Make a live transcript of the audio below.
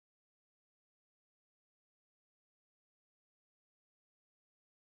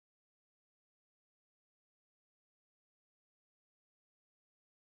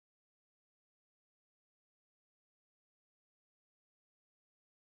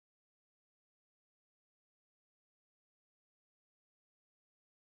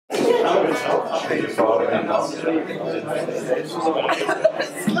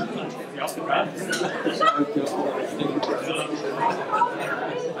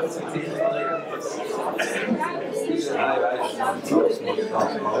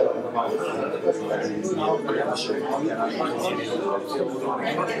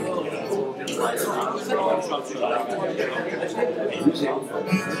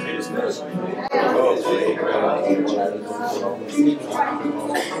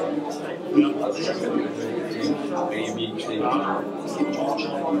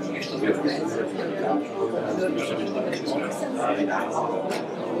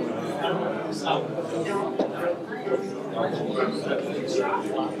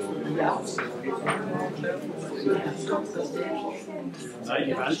Nein,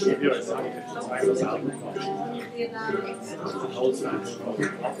 die Wandstudio ist eigentlich zweimal selber gemacht.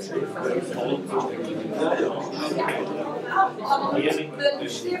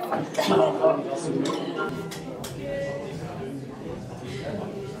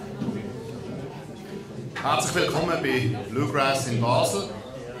 Herzlich willkommen bei Bluegrass in Basel.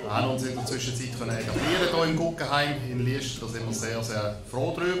 Wir haben uns in der Zwischenzeit etablieren hier im Guggenheim in Liestal. Da sind wir sehr, sehr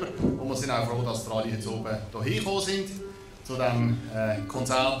froh drüber. Und wir sind auch froh, dass ihr alle heute oben hier gekommen sind zu diesem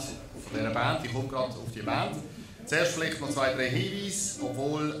Konzert von dieser Band. Ich komme gerade auf die Band. Zuerst vielleicht noch 2, 3 Hinweise.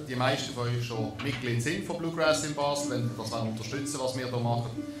 Obwohl die meisten von euch schon Mitglied sind von Bluegrass in Basel, wenn ihr das unterstützen wollt, was wir hier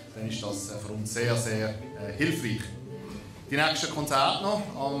machen, dann ist das für uns sehr, sehr hilfreich. Die nächsten Konzerte noch.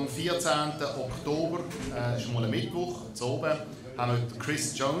 Am 14. Oktober, ist mal ein Mittwoch, zu oben, haben wir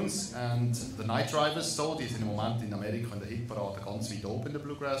Chris Jones und The Night Drivers. So, die sind im Moment in Amerika in der Hitparade ganz weit oben in der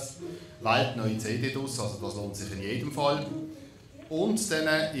Bluegrass. Welt neue CD draus, also das lohnt sich in jedem Fall. Und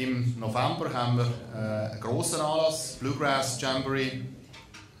dann im November haben wir einen grossen Anlass, Bluegrass Jamboree,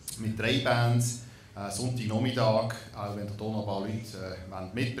 mit 3 Bands. Sonntagnachmittag, auch wenn ihr hier noch ein paar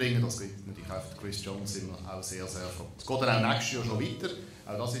Leute mitbringen wollt, das gibt natürlich auch für Chris Jones, sind wir auch sehr, sehr froh. Es geht dann auch nächstes Jahr schon weiter,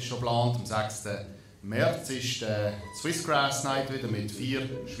 auch das ist schon geplant. Am 6. März ist der Swissgrass Night wieder mit 4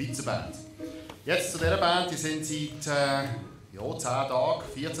 Schweizer Bands. Jetzt zu dieser Band, die sind seit 10 Tagen,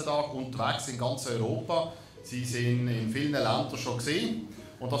 14 Tagen unterwegs in ganz Europa. Sie sind in vielen Ländern schon gesehen.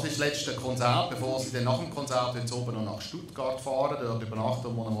 Und das ist das letzte Konzert, bevor sie dann nach dem Konzert jetzt oben noch nach Stuttgart fahren, dort übernachten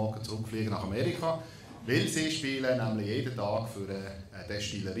und morgen zurückfliegen nach Amerika. Weil sie spielen nämlich jeden Tag für eine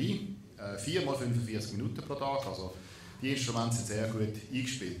Destillerie, 4 mal 45 Minuten pro Tag. Also die Instrumente sind sehr gut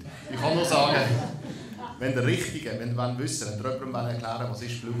eingespielt. Ich kann nur sagen, wenn ihr wissen, wenn ihr jemandem erklären was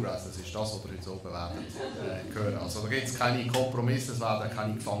ist Bluegrass, das ist das, was ihr heute oben werdet hören. Also da gibt es keine Kompromisse, es werden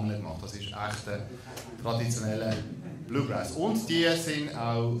keine Gefangenen gemacht. Das ist echt traditionelle Bluegrass. Und die sind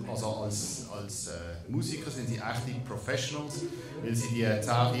auch, also als Musiker sind sie echte Professionals, weil sie die 10,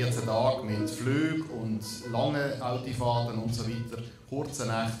 14 Tage mit Flügen und langen Autofahrten und so weiter, kurze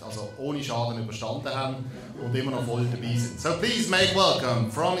Nächte, also ohne Schaden überstanden haben und immer noch voll dabei sind. So please make welcome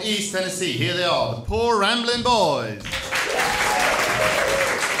from East Tennessee, here they are, the Po Ramblin Boys.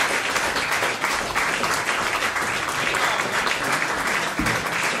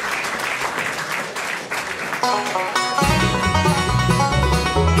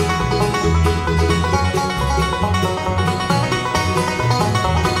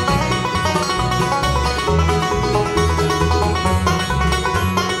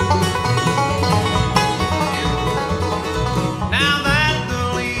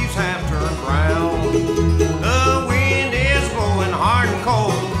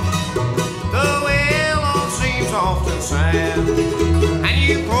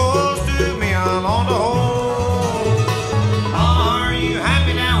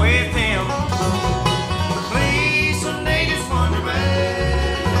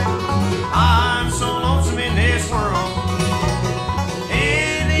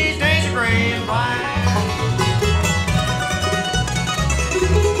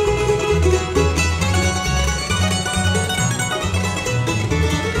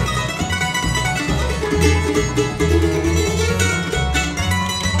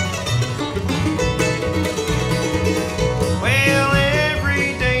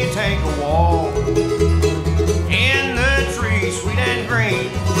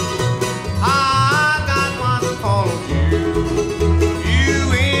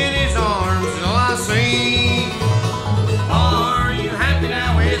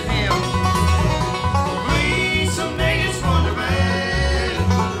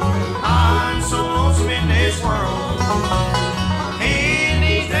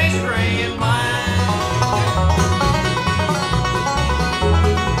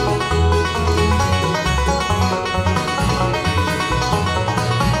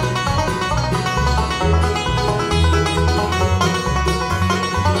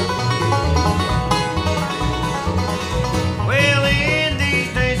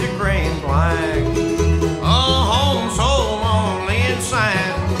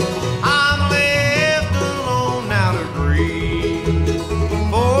 man. I'm left alone now to grieve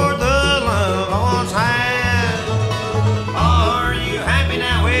for the love I once had. Are you happy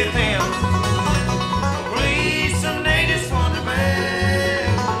now with him? Please someday just wander back.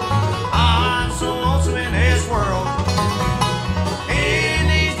 I'm so lonesome in this world. In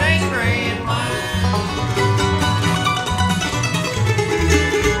these days gray and black.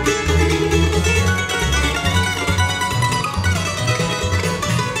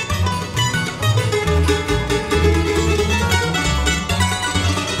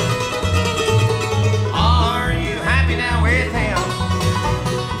 Are you happy now with him?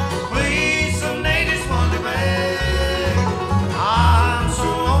 Please someday just wander back. I'm so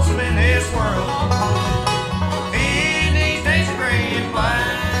lonesome in this world. In these days of gray and black.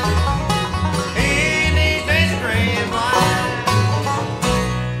 In these days of gray and black.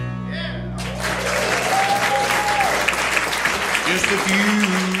 Just a few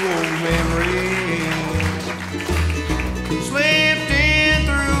old memories slipped in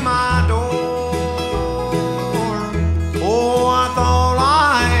through my door. Oh, I thought I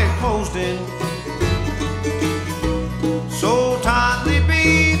had closed it so tightly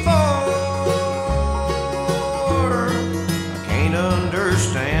before. I can't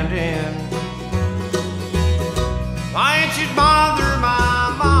understand it. Why it should bother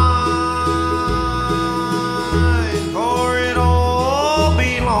my mind, for it all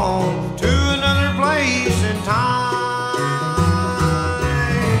belongs to another place and time.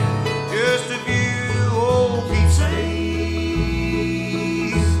 Just a few old keepsakes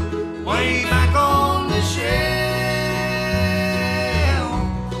way back on the shelf.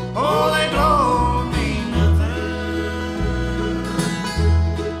 Oh, they don't mean nothing.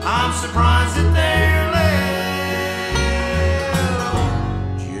 I'm surprised that they're left.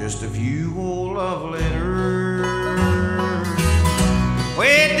 Just a few old love letters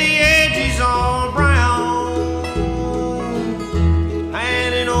with the edges all brown,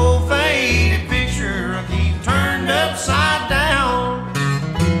 and an old faded picture I keep turned upside down.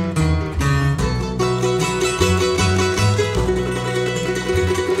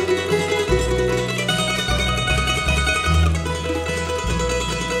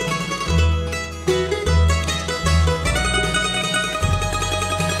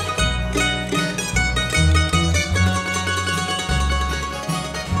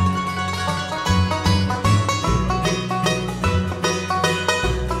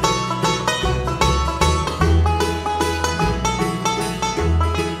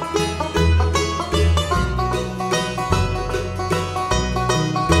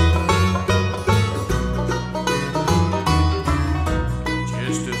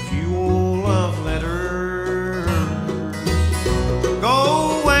 Just a few old love letters go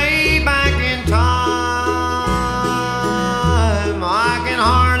way back in time. I can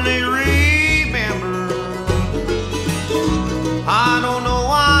hardly remember. I don't know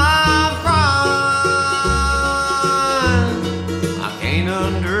why I'm crying. I can't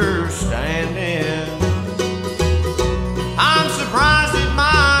understand it. I'm surprised at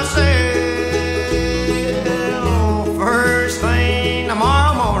myself. First thing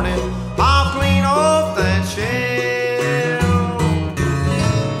tomorrow morning, I'll clean off that shelf.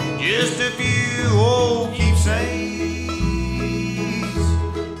 Just a few old keepsakes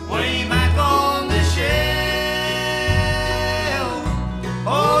way back on the shelf.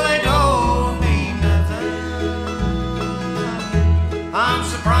 Oh, they don't mean nothing. I'm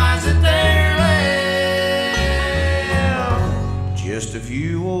surprised that they're left. Just a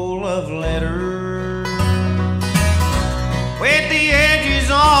few old love letters with the edges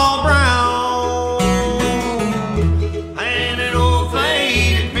all brown, and an old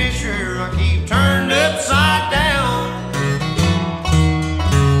faded picture I keep turned upside down.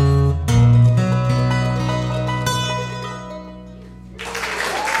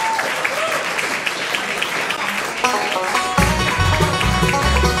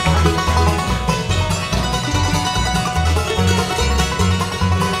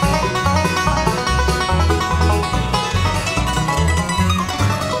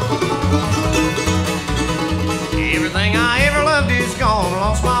 Everything I ever loved is gone. I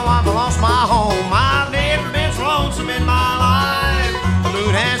lost my wife, I lost my home. I've never been so lonesome in my life. The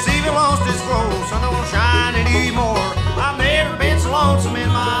moon has even lost its glow, sun don't shine anymore. I've never been so lonesome in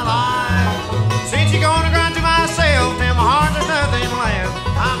my life. Since you're gonna grind to myself, tell my heart there's nothing left.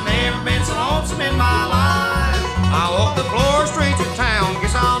 I've never been so lonesome in my life. I walk the floor streets of town,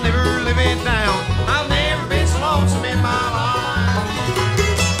 guess I'll never live it down. I've never been so lonesome in my life.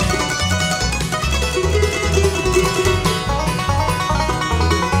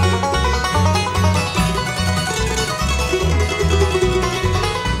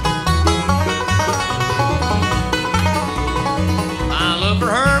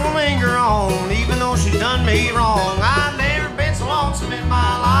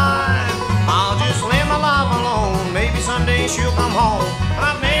 come home.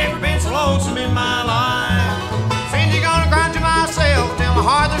 I've never been so lonesome in my life. Since you're gonna cry to myself, tell my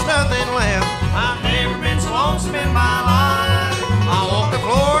heart there's nothing left. I've never been so lonesome in my life. I walk the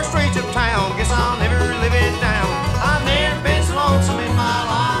floor streets of town, guess I'll never live it down. I've never been so lonesome in my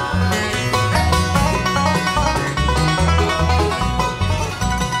life.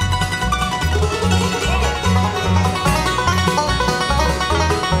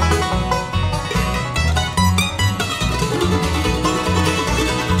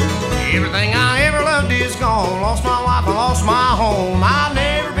 Everything I ever loved is gone. Lost my wife, I lost my home. I've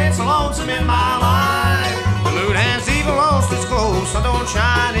never been so lonesome in my life. The moon has even lost its glow, so don't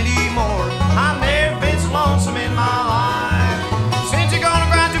shine anymore. I've never been so lonesome in my life. Since you're gonna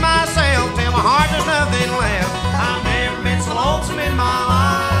cry to myself, tell my heart there's nothing left. I've never been so lonesome in my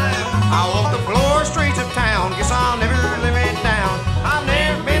life. I walk the floor streets of town, guess I'll never live it down. I've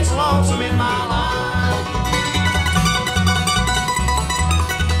never been so lonesome in my life.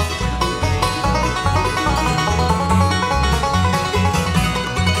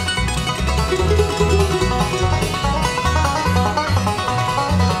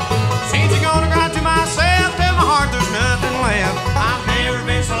 I've never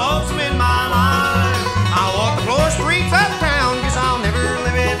been so lonesome in my life. I walk the floor streets of town, guess I'll never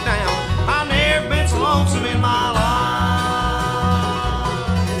live it down. I've never been so lonesome in my life.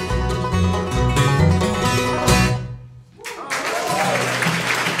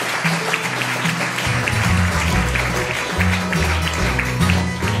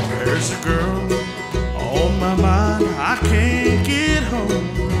 There's a girl on my mind, I can't get home.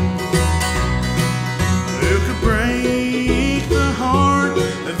 Who could break the heart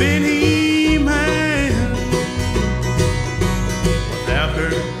of any man? Without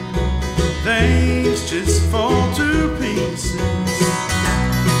her, things just fall to pieces.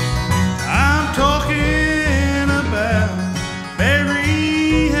 I'm talking about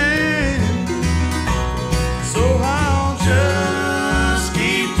Mary Ann. So I'll just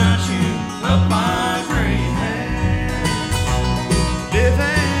keep touching up my gray hair, live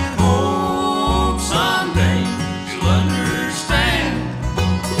and hope someday you'll understand.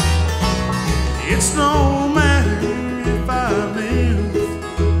 It's no matter if I live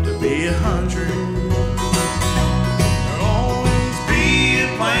to be 100. There'll always be a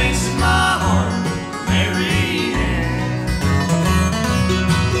place in my heart for Mary Ann.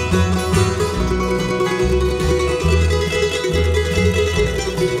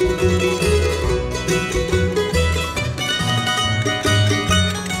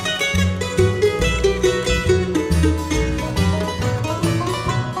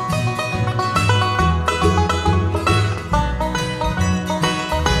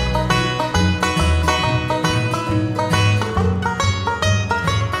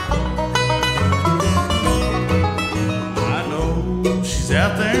 I know she's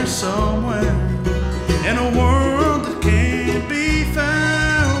out there somewhere in a world that can't be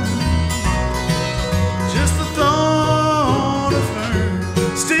found. Just the thought of her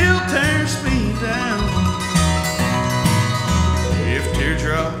still tears me down. If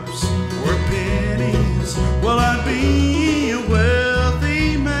teardrops were pennies, well, I'd be a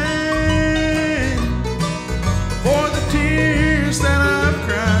wealthy man for the tears that I've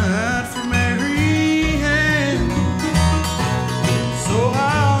cried for Mary Ann. So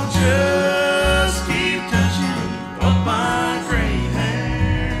I'll just keep touching up my gray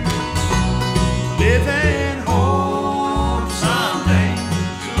hair, live and hope someday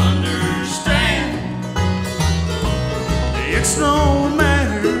you'll understand. It's no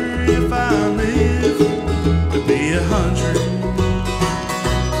matter if I live to be 100.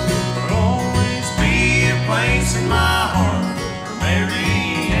 There'll always be a place in my heart for Mary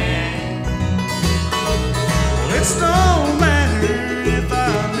Ann. Well, it's no matter if I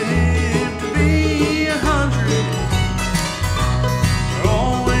live to be 100. There'll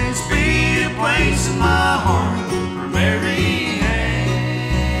always be a place in my heart for Mary Ann.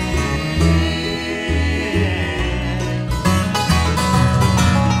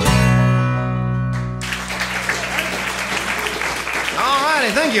 All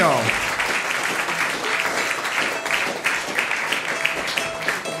righty, thank you all.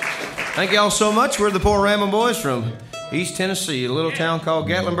 Thank you all so much. We're the Po Ramblin Boys from East Tennessee, a little town called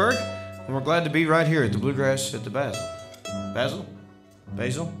Gatlinburg, and we're glad to be right here at the Bluegrass at the Basel. Basel?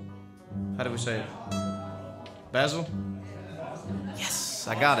 Basel? How do we say it? Basel? Yes,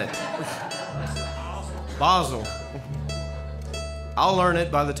 I got it. Basel. I'll learn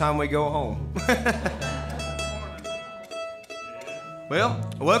it by the time we go home. Well,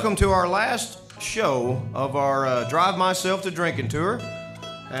 welcome to our last show of our Drive Myself to Drinking tour.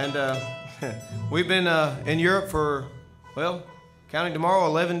 And we've been in Europe for, well, counting tomorrow,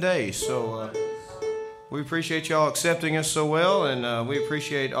 11 days. So we appreciate y'all accepting us so well, and we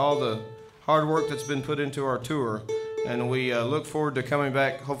appreciate all the hard work that's been put into our tour. And we look forward to coming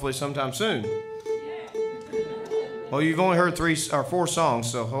back hopefully sometime soon. Well, you've only heard 3 or 4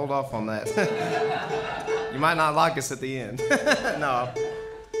 songs, so hold off on that. You might not like us at the end. No.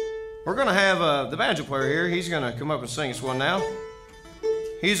 We're going to have the banjo player here. He's going to come up and sing us one now.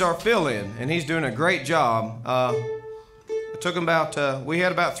 He's our fill-in, and he's doing a great job. It took him about, we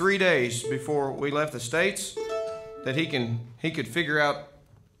had about 3 days before we left the States that he could figure out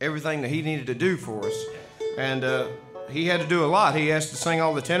everything that he needed to do for us. And he had to do a lot. He has to sing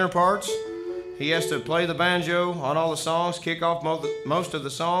all the tenor parts. He has to play the banjo on all the songs, kick off most of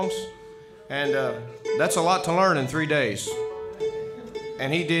the songs. And that's a lot to learn in 3 days.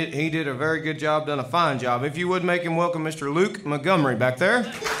 And he did a very good job, done a fine job. If you would make him welcome Mr. Luke Montgomery back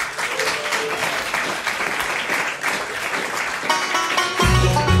there.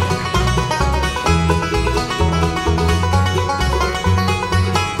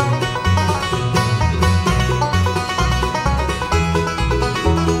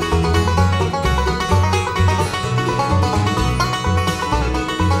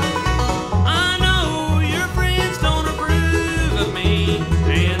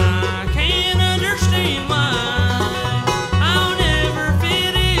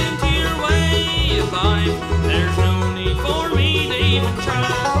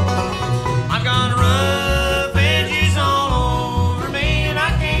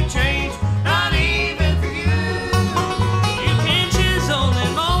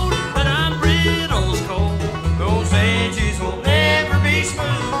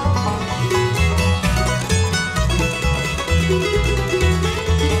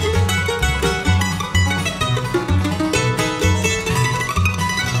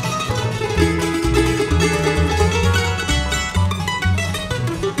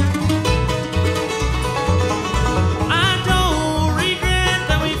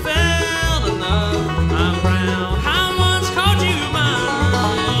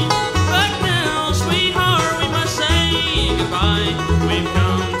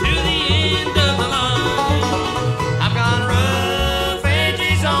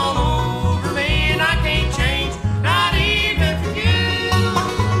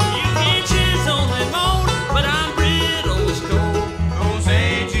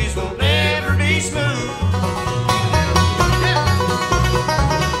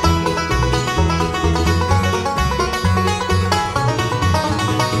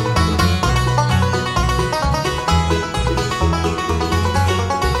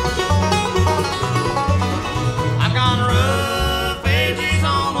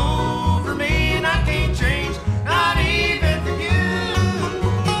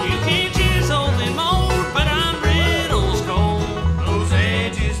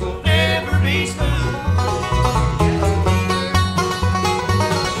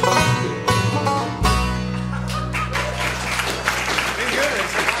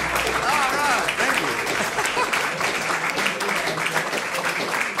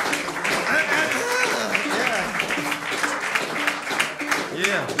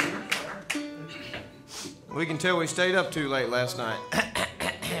 Until we stayed up too late last night.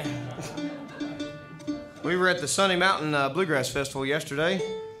 We were at the Sunny Mountain Bluegrass Festival yesterday.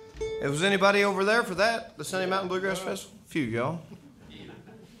 Was anybody over there for that? The Sunny Mountain Bluegrass Festival? A few, y'all.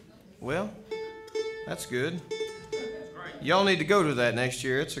 Well, that's good. Y'all need to go to that next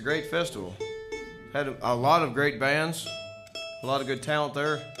year. It's a great festival. Had a lot of great bands, a lot of good talent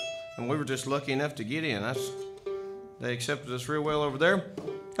there, and we were just lucky enough to get in. They accepted us real well over there.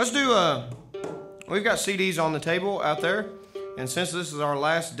 Let's do we've got CDs on the table out there, and since this is our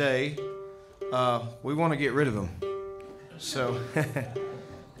last day, we want to get rid of them. So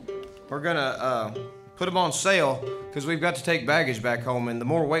we're gonna put them on sale because we've got to take baggage back home, and the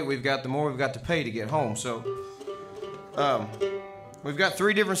more weight we've got, the more we've got to pay to get home. So we've got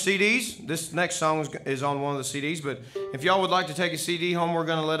 3 different CDs. This next song is on one of the CDs, but if y'all would like to take a CD home, we're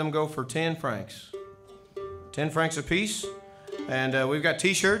gonna let them go for 10 francs. 10 francs a piece. And we've got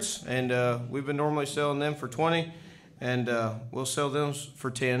t-shirts, and we've been normally selling them for 20, and we'll sell them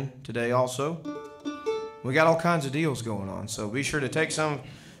for 10 today also. We got all kinds of deals going on, so be sure to take some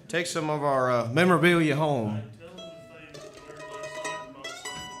of our memorabilia home.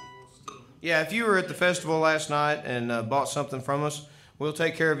 Yeah, if you were at the festival last night and bought something from us, we'll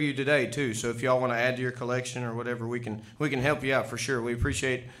take care of you today too. So if y'all want to add to your collection or whatever, we can help you out for sure. We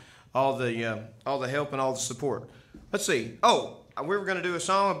appreciate all the help and all the support. Let's see. Oh, we were going to do a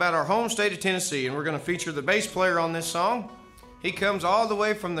song about our home state of Tennessee, and we're going to feature the bass player on this song. He comes all the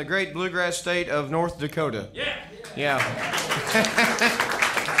way from the great bluegrass state of North Dakota. Yeah.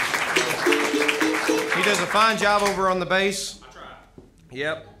 He does a fine job over on the bass. I try.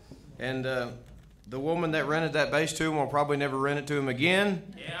 Yep. And the woman that rented that bass to him will probably never rent it to him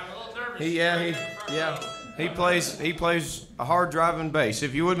again. Yeah, I'm a little nervous. He plays a hard driving bass.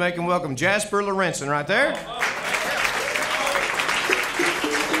 If you would make him welcome Jasper Lorenzen right there.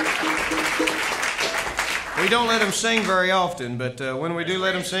 We don't let him sing very often, but when we do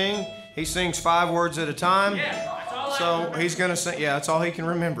let him sing, he sings 5 words at a time. Yeah, that's all So he's gonna sing. Yeah, that's all he can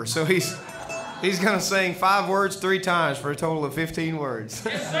remember. So he's gonna sing 5 words 3 times for a total of 15 words.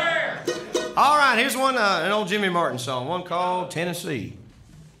 Yes, sir. All right, here's one, an old Jimmy Martin song, one called Tennessee.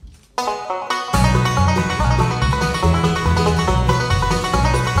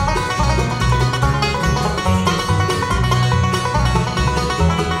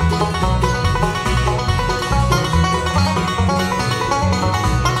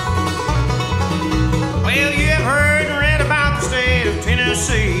 Well, you have heard and read about the state of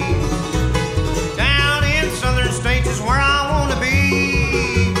Tennessee. Down in the southern states is where I want to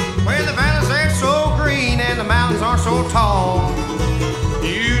be, where the valleys are so green and the mountains are so tall.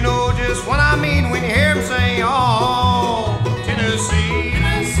 You know just what I mean when you hear them say, oh, Tennessee,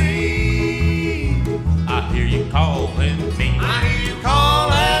 Tennessee. I hear you calling me. I hear you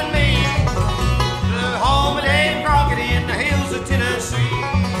calling me, the home of Dave Crockett in the hills of Tennessee.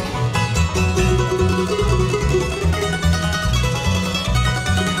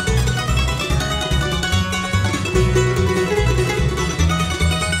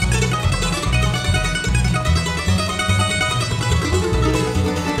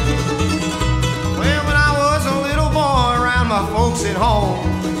 Folks at home,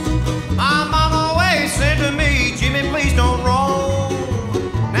 my mom always said to me, Jimmy, please don't roam.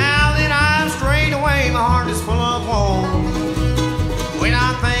 Now that I've strayed away, my heart is full of woe. When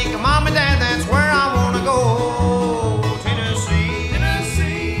I think of mom and dad, that's where I want to go. Tennessee,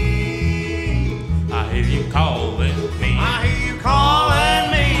 Tennessee. I hear you calling me. I hear you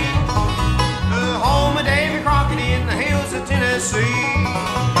calling me, the home of Davy Crockett in the hills of Tennessee.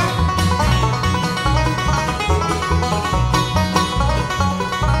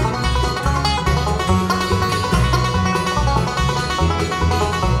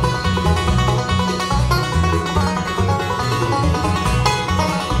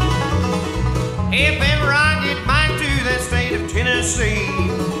 If ever I get back to that state of Tennessee,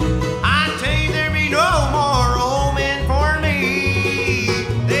 I tell you there'll be no more roaming for me.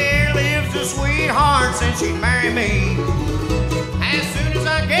 There lives a sweetheart since she married me. As soon as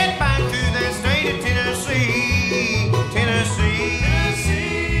I get back to that state of Tennessee, Tennessee,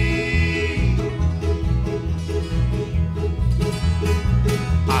 Tennessee.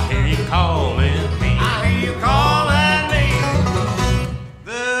 I hear you calling me. I hear you calling me,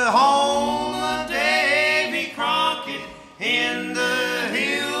 the home of Davy Crockett in the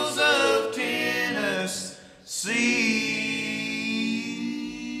hills of Tennessee.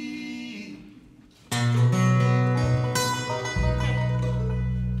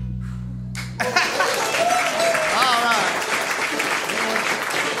 All right.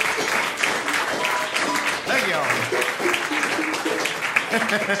 Thank y'all.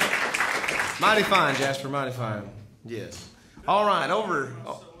 Mighty fine, Jasper, mighty fine. Yes. All right, over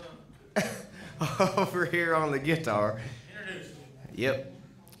here on the guitar. Yep.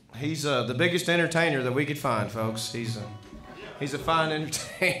 He's the biggest entertainer that we could find, folks. He's a fine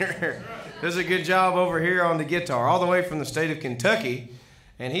entertainer. Does a good job over here on the guitar, all the way from the state of Kentucky.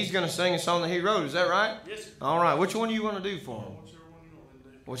 And he's going to sing a song that he wrote. Is that right? Yes, sir. All right. Which one do you want to do for him?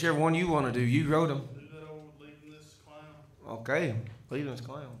 Whichever one you want to do. You wrote them. Okay. Leaving this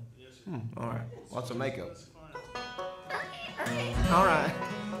clown. All right. Lots of makeup. All right.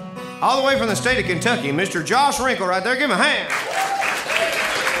 All the way from the state of Kentucky, Mr. Josh Wrinkle right there. Give him a hand.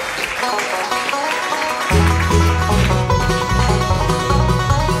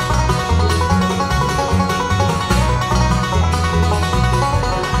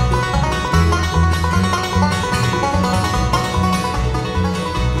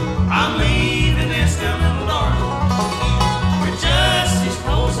 I'm leaving this down little dark with just these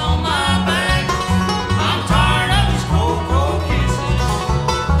clothes on my back. I'm tired of these cold, cold kisses,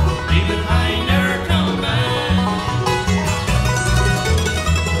 leaving I ain't never coming back.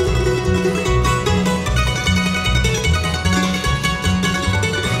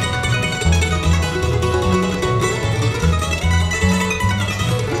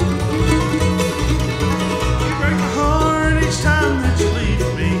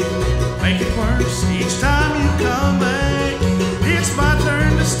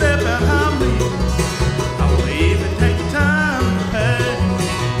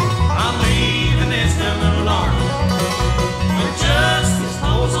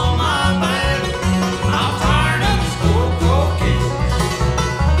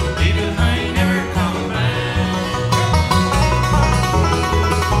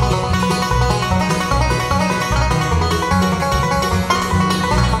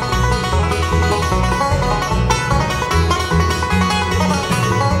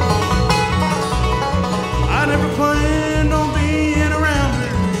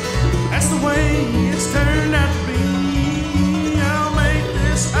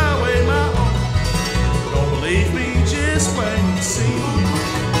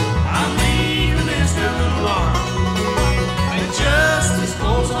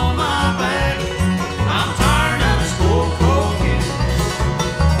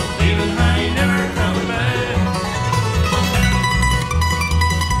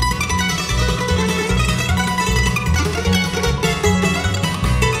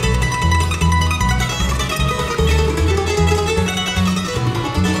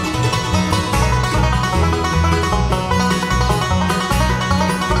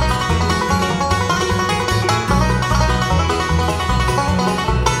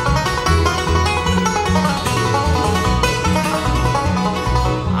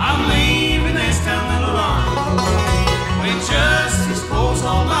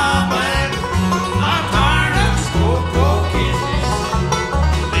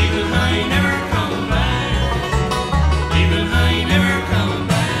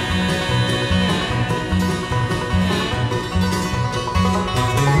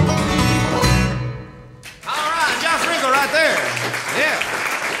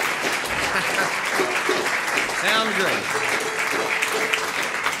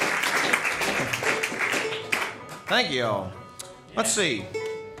 Thank you all. Let's see.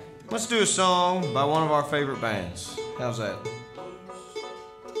 Let's do a song by one of our favorite bands. How's that?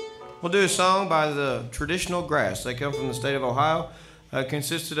 We'll do a song by the Traditional Grass. They come from the state of Ohio.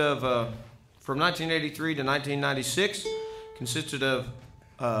 Consisted of, from 1983 to 1996, consisted of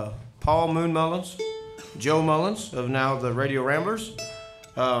Paul Moon Mullins, Joe Mullins of now the Radio Ramblers,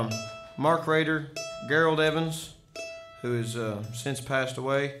 Mark Rader, Gerald Evans, who has since passed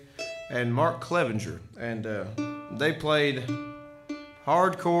away, and Mark Clevenger. And they played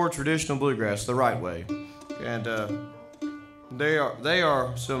hardcore traditional bluegrass the right way. And they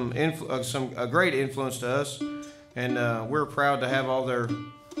are a great influence to us, and we're proud to have all their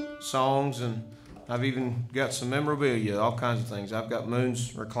songs, and I've even got some memorabilia, all kinds of things. I've got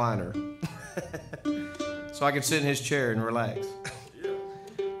Moon's recliner, so I can sit in his chair and relax.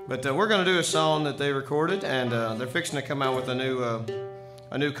 But we're going to do a song that they recorded, and they're fixing to come out with a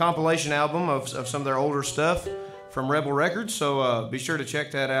new compilation album of some of their older stuff from Rebel Records. So be sure to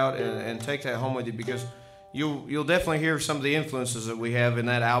check that out and take that home with you, because you'll definitely hear some of the influences that we have in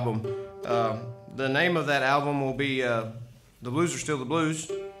that album. The name of that album will be "The Blues Are Still the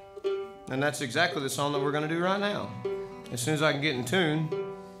Blues," and that's exactly the song that we're going to do right now. As soon as I can get in tune.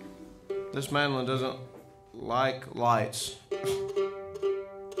 This mandolin doesn't like lights.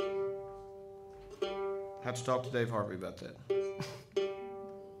 Have to talk to Dave Harvey about that.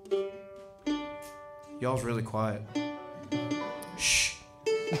 Y'all's really quiet. Shh.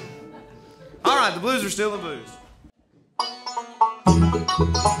 All right, the blues are still the blues.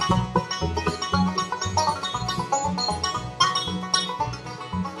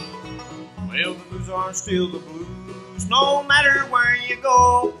 Well, the blues are still the blues, no matter where you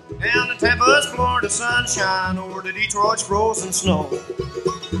go. Down to Tampa's Florida sunshine, or to Detroit's frozen snow.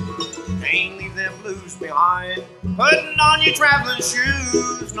 Can't leave them blues behind, putting on your traveling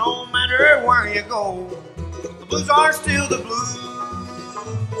shoes, no matter where you go. The blues are still the blues.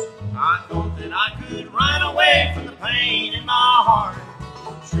 I thought that I could run away from the pain in my heart.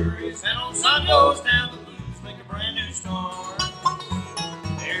 Sure as hell, sun goes down, the blues make a brand new start.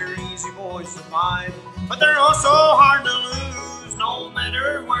 They're easy boys to find, but they're also hard to lose, no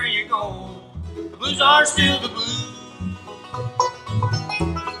matter where you go. The blues are still the blues.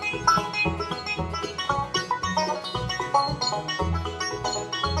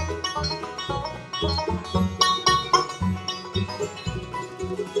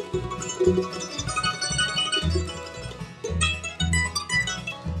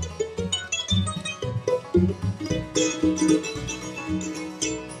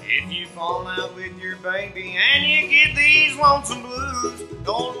 If you fall out with your baby and you get these lonesome blues,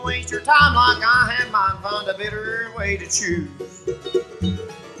 don't waste your time like I had mine, find a better way to choose.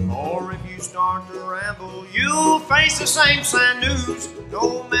 Or if you start to ramble, you'll face the same sad news,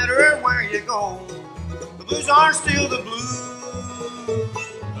 no matter where you go. The blues are still the blues.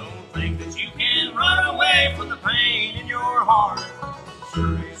 Don't think that you can run away from the pain in your heart.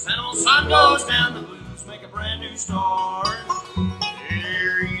 Sure as hell, sun goes down, the blues make a brand new start.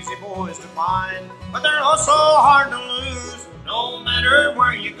 They're easy boys to find, but they're also hard to lose, no matter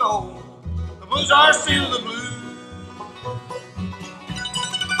where you go. The blues are still the blues.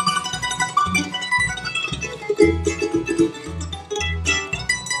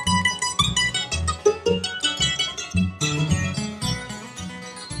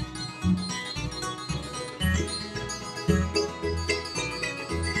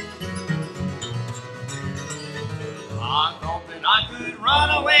 I thought that I could run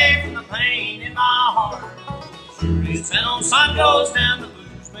away from the pain in my heart. Sure as hell, sun goes down, the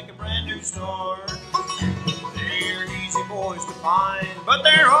blues make a brand new start. They're easy boys to find, but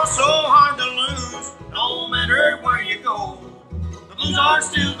they're also hard to lose, no matter where you go. The blues are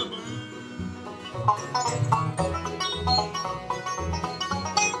still the blues.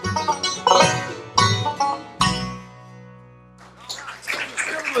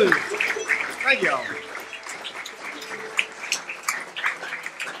 Still the blues. Thank y'all.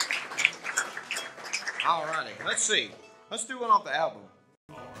 Alrighty, let's see. Let's do one off the album.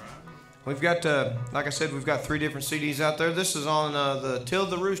 We've got, like I said, we've got 3 different CDs out there. This is on the Till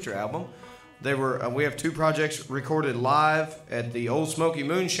the Rooster album. We have 2 projects recorded live at the Old Smoky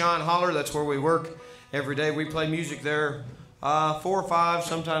Moonshine Holler. That's where we work every day. We play music there 4 or 5,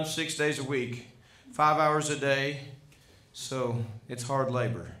 sometimes 6 days a week, 5 hours a day. So it's hard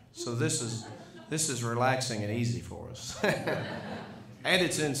labor. So this is relaxing and easy for us. And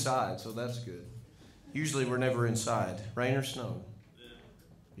it's inside, so that's good. Usually we're never inside, rain or snow.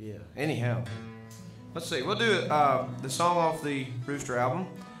 Yeah, anyhow. Let's see, we'll do the song off the Rooster album.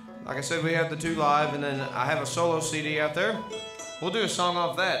 Like I said, we have the 2 live, and then I have a solo CD out there. We'll do a song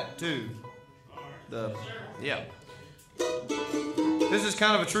off that, too. Yeah. This is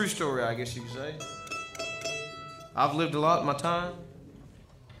kind of a true story, I guess you could say. I've lived a lot in my time.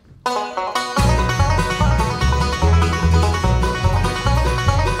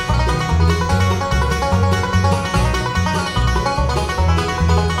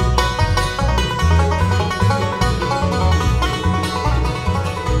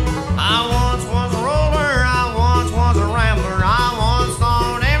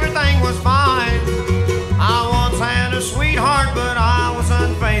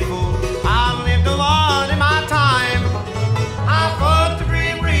 I lived a lot in my time. I fucked the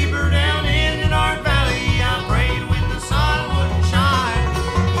Grim Reaper down in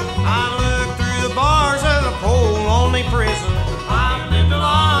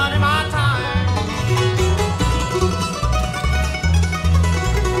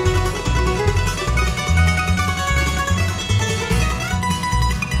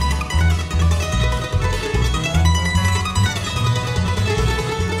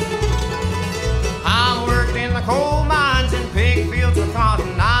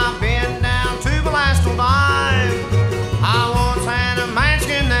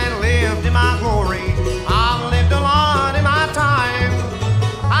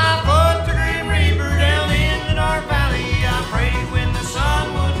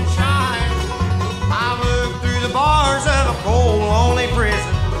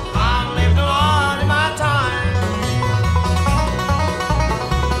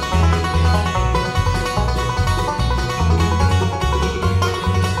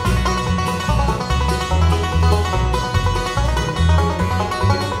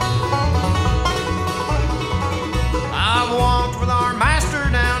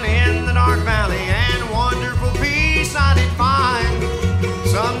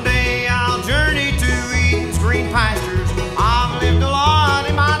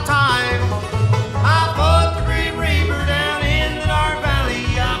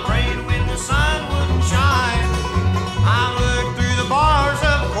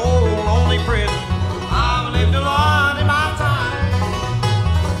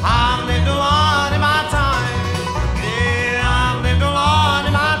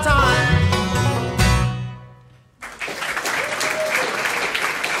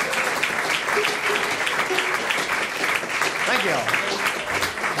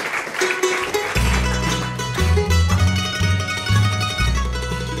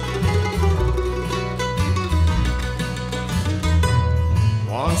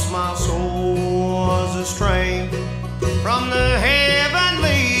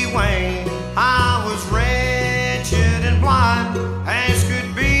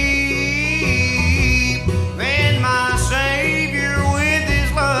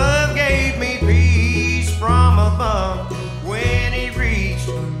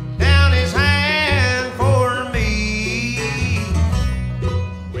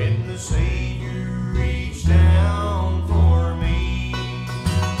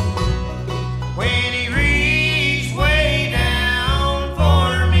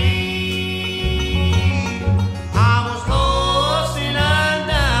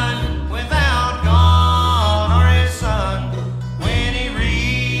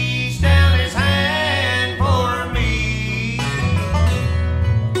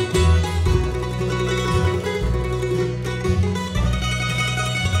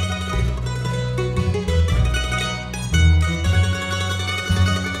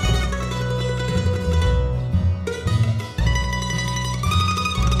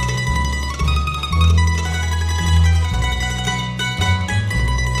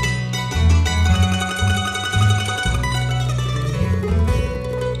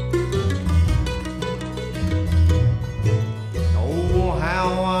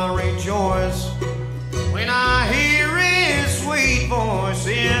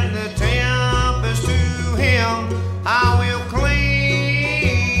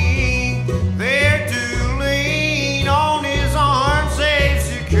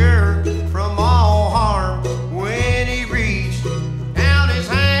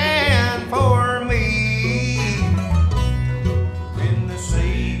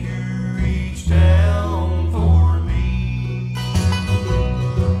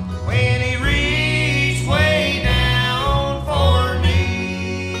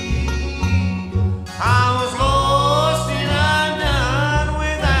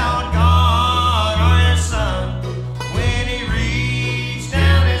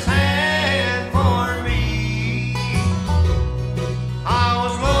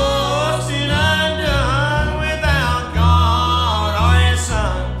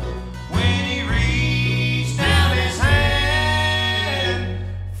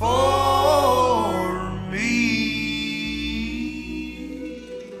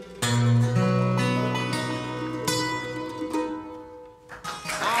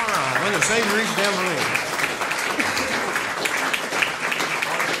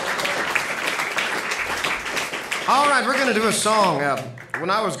All right, we're going to do a song. When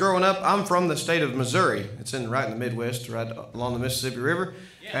I was growing up, I'm from the state of Missouri. It's right in the Midwest, right along the Mississippi River.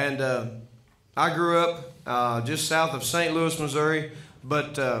 Yeah. And I grew up just south of St. Louis, Missouri.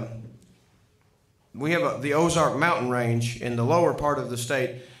 But we have the Ozark Mountain Range in the lower part of the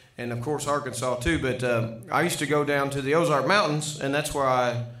state. And, of course, Arkansas, too. But I used to go down to the Ozark Mountains, and that's where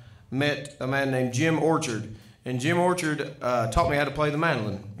I met a man named Jim Orchard. And Jim Orchard taught me how to play the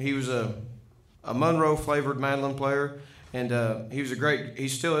mandolin. He was a Monroe-flavored mandolin player, and he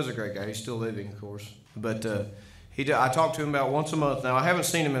still is a great guy. He's still living, of course. But I talk to him about once a month. Now, I haven't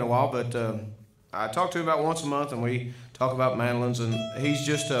seen him in a while, but I talk to him about once a month, and we talk about mandolins, and he's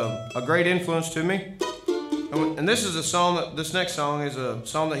just a great influence to me. And this is a song this next song is a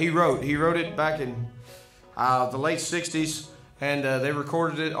song that he wrote. He wrote it back in the late 60s, and they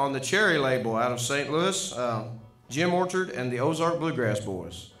recorded it on the Cherry label out of St. Louis, Jim Orchard and the Ozark Bluegrass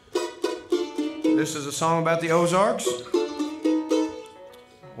Boys. This is a song about the Ozarks,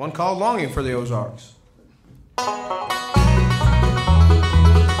 one called Longing for the Ozarks.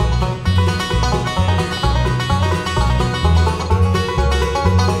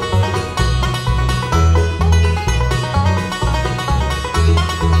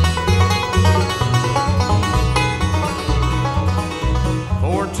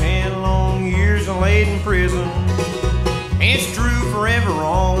 10 long years and laid in prison. It's true, forever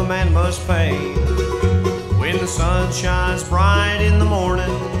wrong a man must pay. When the sun shines bright in the morning,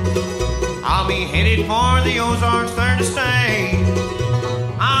 I'll be headed for the Ozarks there to stay.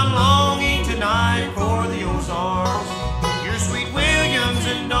 I'm longing tonight for the Ozarks, your sweet Williams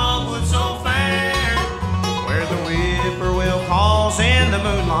and dogwood so fair, where the whippoorwill calls in the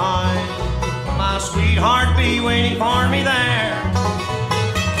moonlight. My sweetheart be waiting for me there.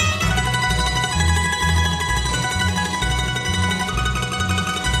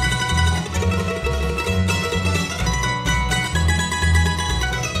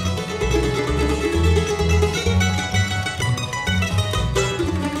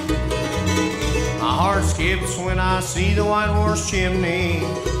 Skips when I see the white horse chimney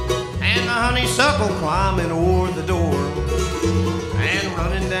and the honeysuckle climbing o'er the door, and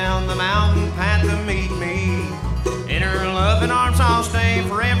running down the mountain path to meet me. In her loving arms I'll stay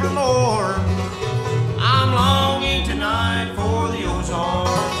forevermore. I'm longing tonight for the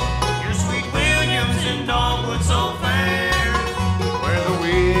Ozarks, your sweet Williams and dogwood so fair, where the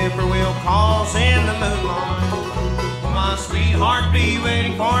whippoorwill calls in the moonlight. Will my sweetheart be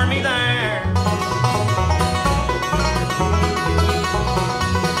waiting for me there?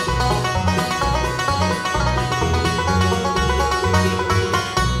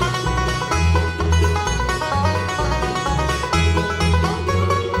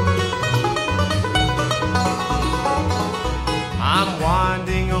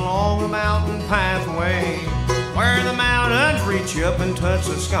 Pathway where the mountains reach up and touch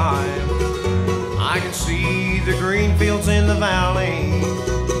the sky. I can see the green fields in the valley.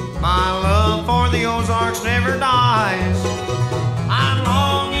 My love for the Ozarks never dies. I'm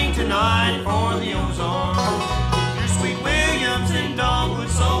longing tonight for the Ozarks, your sweet Williams and dogwood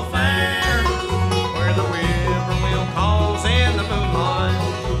so fair, where the whippoorwill calls in the moonlight.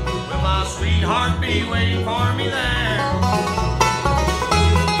 Will my sweetheart be waiting for me there?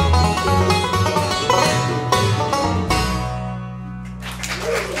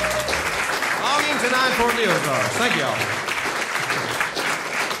 Tonight for the Ozarks. Thank y'all.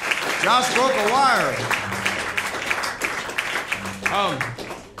 Josh broke a wire.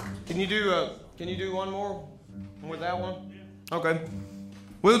 Can you do one more with that one? Okay.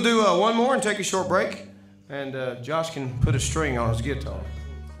 We'll do one more and take a short break, and Josh can put a string on his guitar.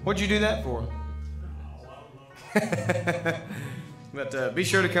 What'd you do that for? But be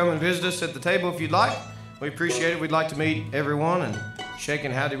sure to come and visit us at the table if you'd like. We appreciate it. We'd like to meet everyone and shake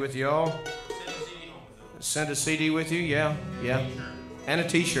and howdy with y'all. Send a CD with you, yeah. And a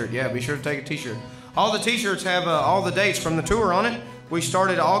t-shirt, yeah, be sure to take a t-shirt. All the t-shirts have all the dates from the tour on it. We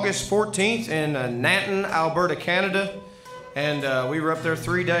started August 14th in Nanton, Alberta, Canada, and we were up there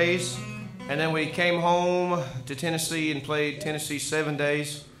 3 days. And then we came home to Tennessee and played Tennessee 7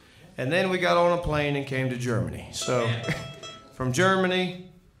 days. And then we got on a plane and came to Germany. So from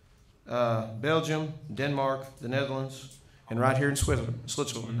Germany, Belgium, Denmark, the Netherlands, and right here in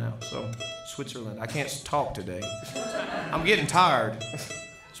Switzerland now. So Switzerland. I can't talk today. I'm getting tired.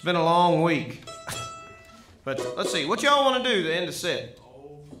 It's been a long week. But let's see. What y'all want to do to end the set?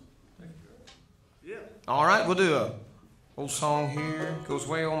 Yeah. All right, we'll do a old song here. Goes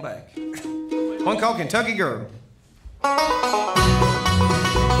way on back. One called Kentucky Girl.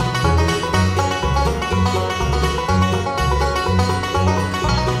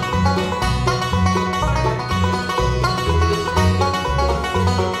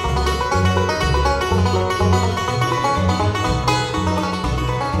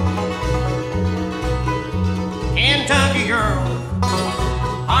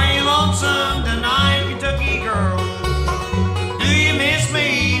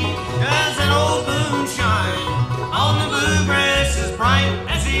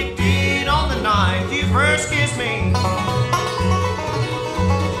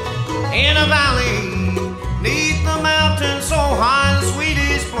 in a valley, neath the mountain so high, the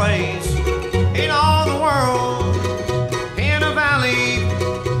sweetest place in all the world. In a valley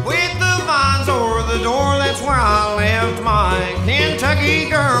with the vines over the door, that's where I left my Kentucky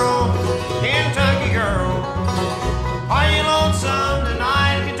girl, Kentucky girl. Are you lonesome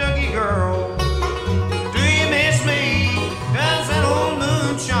tonight, Kentucky girl? Do you miss me? Does that old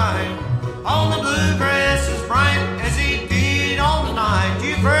moon shine on the bluegrass as bright as it did on the night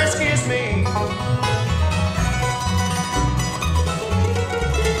you first kissed me?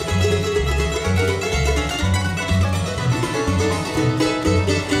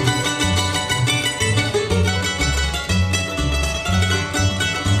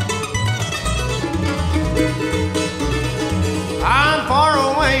 I'm far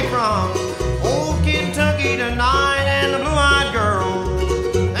away from old Kentucky tonight and the blue-eyed girl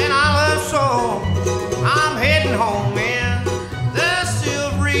that I love so. I'm heading home in the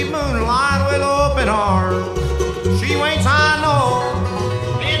silvery moonlight with open arms. She waits, I know,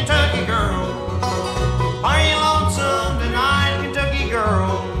 Kentucky girl. Are you lonesome tonight, Kentucky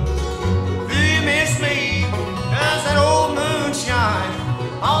girl? Do you miss me? Does that old moon shine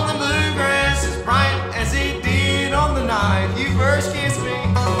on the bluegrass as bright as it did on the night you first kissed me?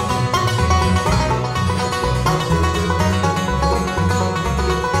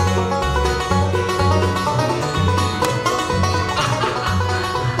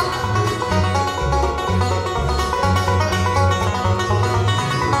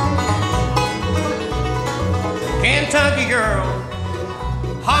 Kentucky girl,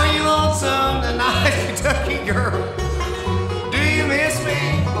 are you lonesome tonight, Kentucky girl? Do you miss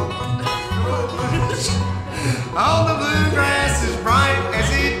me? On the bluegrass as bright as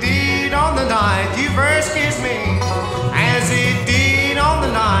it did on the night you first kissed me, as it did on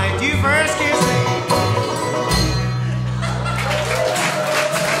the night you first kissed me.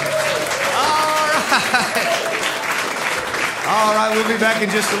 All right, we'll be back in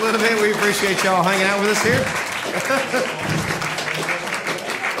just a little bit. We appreciate y'all hanging out with us here.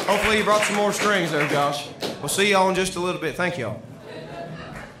 Hopefully you brought some more strings there, Josh. We'll see y'all in just a little bit. Thank y'all.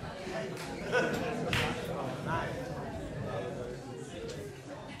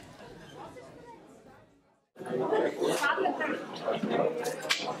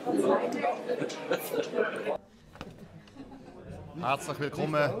 Herzlich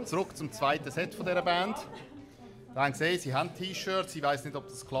willkommen zurück zum zweiten Set von dieser Band. Wir haben gesehen, sie haben T-Shirts. Ich weiß nicht, ob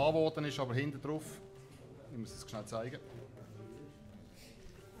das klar geworden ist, aber hinten drauf. Ich muss es schnell zeigen.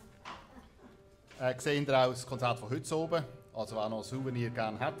 Sehen ihr auch das Konzert von heute oben. Also wer noch ein Souvenir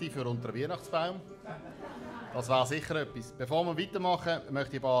gerne hätte für unter den Weihnachtsbaum. Das wäre sicher etwas. Bevor wir weitermachen,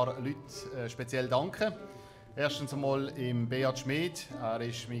 möchte ich ein paar Leute speziell danken. Erstens einmal im Beat Schmid. Er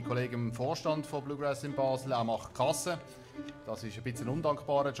ist mein Kollege im Vorstand von Bluegrass in Basel. Er macht Kassen. Das ist ein bisschen ein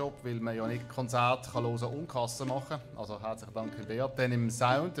undankbarer Job, weil man ja nicht Konzerte hören und Kassen machen kann. Also herzlichen Dank, Beat. Dann im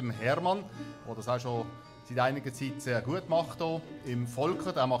Sound, dem Hermann, der das auch schon seit einiger Zeit sehr gut macht. Hier. Im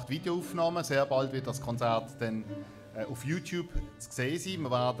Folkert, er macht Videoaufnahmen. Sehr bald wird das Konzert dann auf YouTube zu sehen sein.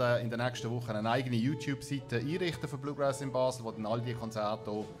 Wir werden in der nächsten Woche eine eigene YouTube-Seite einrichten für Bluegrass in Basel, wo dann all die Konzerte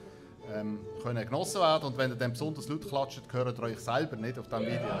hier, können genossen werden. Und wenn ihr dann besonders laut klatscht, hört ihr euch selber nicht auf diesem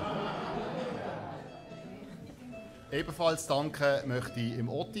Video. Ebenfalls danken möchte ich im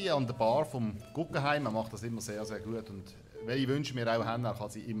Otti an der Bar vom Guggenheim. Er macht das immer sehr, sehr gut. Und welche Wünsche wir auch haben, er kann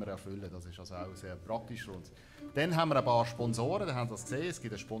sie immer erfüllen. Das ist also auch sehr praktisch für uns. Dann haben wir ein paar Sponsoren, ihr habt das gesehen. Es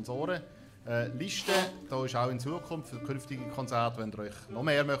gibt eine Sponsorenliste. Da ist auch in Zukunft für künftige Konzerte, wenn ihr euch noch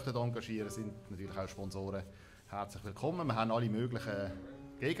mehr möchtet engagieren, sind natürlich auch Sponsoren herzlich willkommen. Wir haben alle möglichen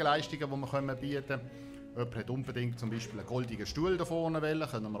Gegenleistungen, die wir bieten können. Jemand hat unbedingt zum Beispiel einen goldenen Stuhl da vorne wollen,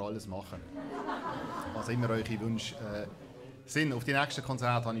 können wir alles machen. Was immer eure Wünsche sind. Auf die nächsten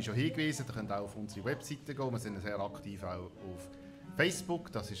Konzerte habe ich schon hingewiesen. Ihr könnt auch auf unsere Webseite gehen. Wir sind sehr aktiv auch auf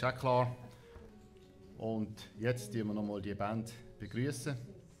Facebook, das ist auch klar. Und jetzt begrüßen wir nochmal die Band begrüßen.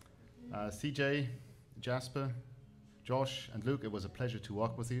 CJ, Jasper, Josh and Luke, it was a pleasure to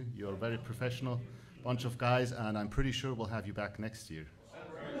work with you. You're a very professional bunch of guys and I'm pretty sure we'll have you back next year.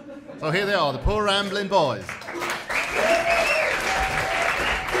 So here they are, the Po Ramblin Boys.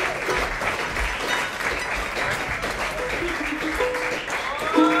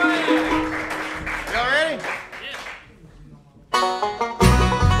 Y'all ready?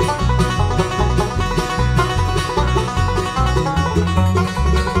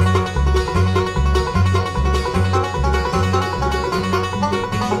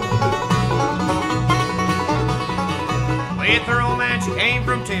 With the romance you came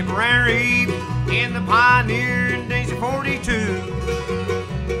from Tipperary in the pioneering days of 42.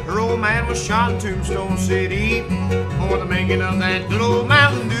 Her old man was shot in Tombstone City for the making of that good old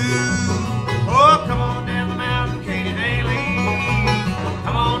Mountain Dew. Oh, come on down the mountain, Katy Daly.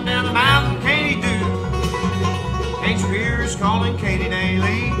 Come on down the mountain, Katy Dew. Can't you hear us calling Katy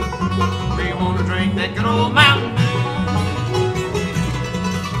Daly? We want to drink that good old Mountain Dew.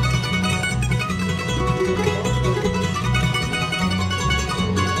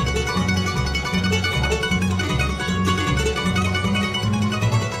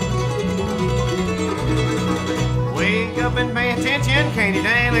 Up and pay attention, Katy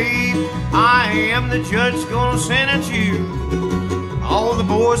Daly. I am the judge gonna sentence you. All the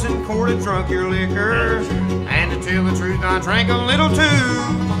boys in court have drunk your liquor, and to tell the truth, I drank a little too.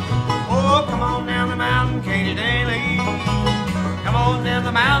 Oh, come on down the mountain, Katy Daly. Come on down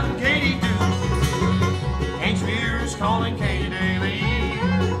the mountain, Katy Dew. Can't you hear us calling Katy Daly?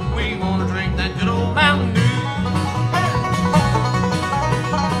 We wanna drink that good old Mountain Dew.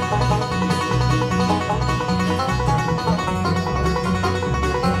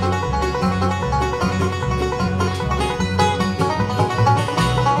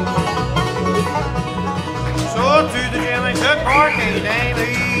 Katy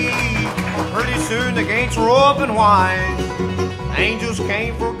Daly. Pretty soon the gates were open wide. Angels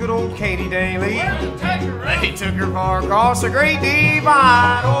came for good old Katy Daly. They took her far across the great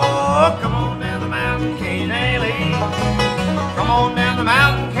divide. Oh, come on down the mountain, Katy Daly. Come on down the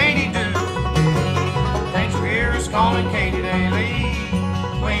mountain, Katy Dew. Can't you hear us calling Katy Daly?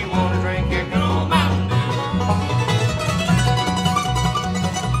 We want to drink that good old Mountain Dew.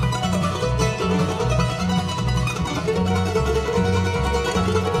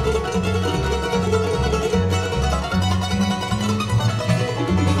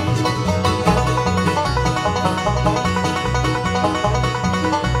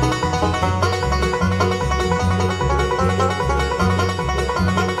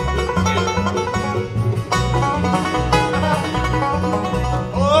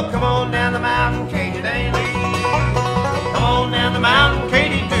 Come on down the mountain, Katy Daly. Come on down the mountain,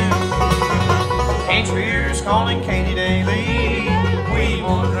 Katy Dew. Can't you hear us calling Katy Daly? We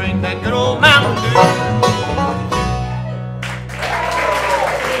want to drink that good old Mountain Dew.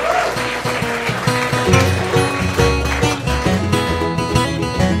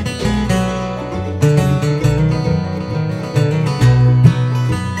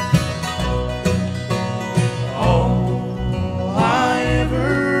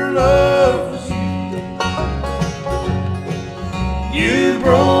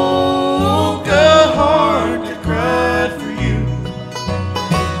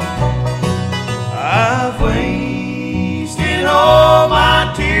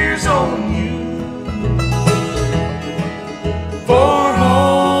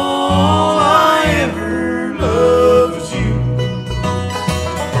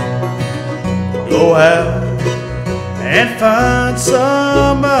 Go out and find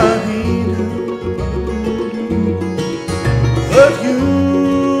somebody new, but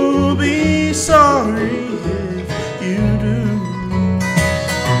you'll be sorry if you do.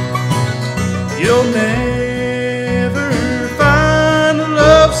 You'll never find a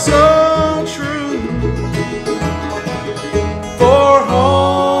love so true, for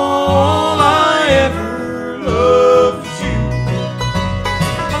all I ever loved is you.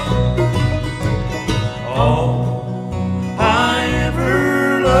 All I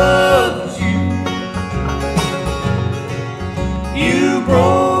ever loved was you. You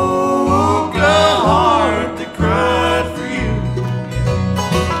broke a heart that cried for you.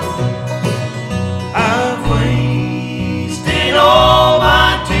 I've wasted all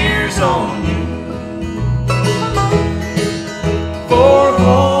my tears on you, for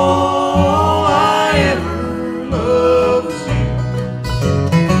all I ever loved was you.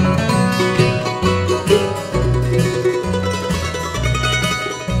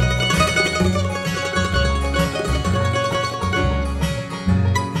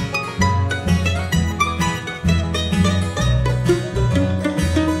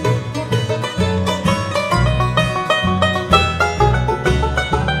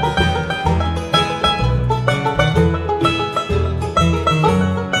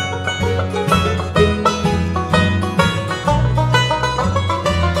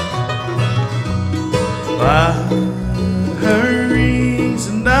 Buy her rings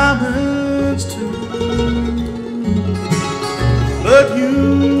and diamonds too, but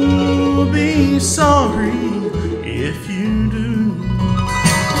you'll be sorry if you do.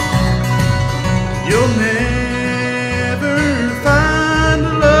 You'll never find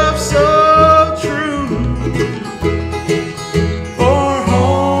a love so true, for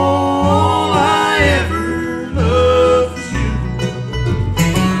all I ever loved was you.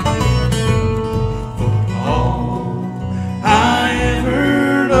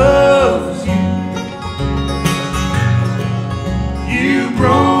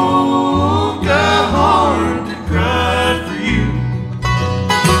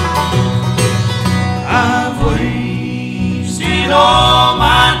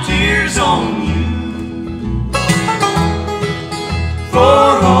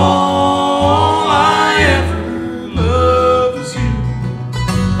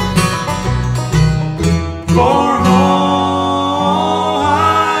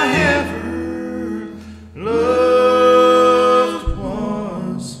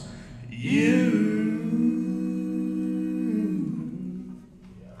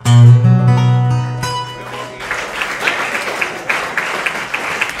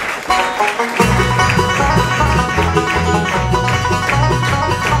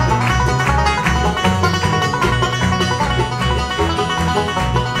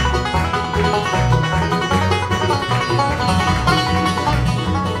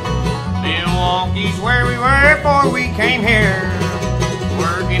 Milwaukee's where we were before we came here,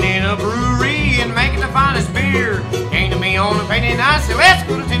 working in a brewery and making the finest beer. Came to me on a painting night, said let's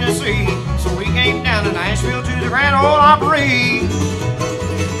go to Tennessee. So we came down to Nashville to the Grand Ole Opry.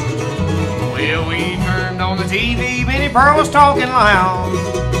 Well, we turned on the TV, Minnie Pearl was talking loud.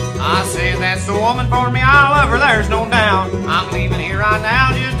 I said, that's the woman for me, I love her, there's no doubt. I'm leaving here right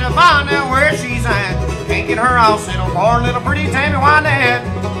now just to find out where she's at. Can't get her off, sit on poor little pretty Tammy Wynette.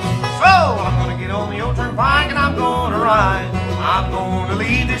 So I'm gonna get on the old turnpike and I'm gonna ride. I'm gonna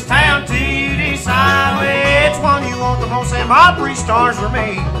leave this town till you decide which one you want the most. Them Opry stars for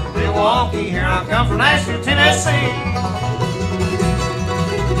me. Milwaukee, here I come from Nashville, Tennessee.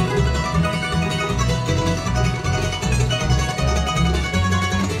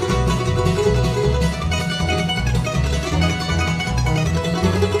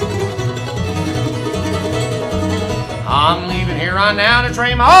 I'm leaving here right now to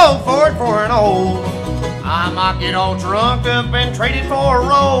trade my old Ford for an old. I might get all drunk up and trade it for a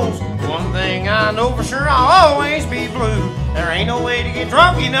rose. One thing I know for sure, I'll always be blue. There ain't no way to get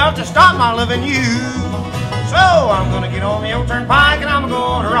drunk enough to stop my loving you. So I'm gonna get on the old turnpike and I'm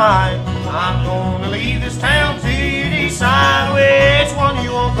gonna ride. I'm gonna leave this town till you decide which one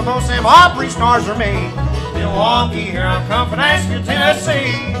you want the most. Them Opry stars for me. Milwaukee, here I come from Nashville,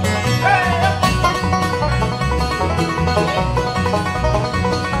 Tennessee. Hey!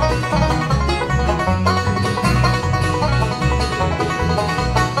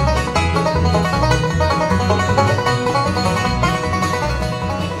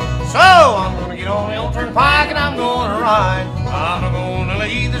 So I'm gonna get on the old turnpike and I'm gonna ride. I'm gonna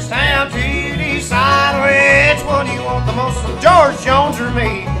leave this town till you decide which one you want the most, George Jones or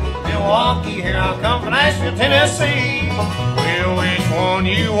me. Milwaukee, here I come from Nashville, Tennessee. Well, which one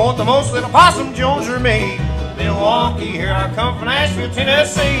you want the most, Little Possum Jones or me? Milwaukee, here I come from Nashville,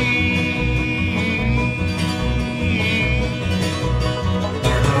 Tennessee.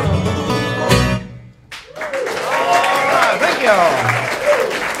 All right, thank y'all.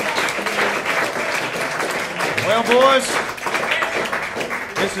 Well, boys,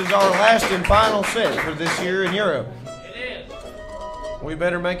 this is our last and final set for this year in Europe. It is. We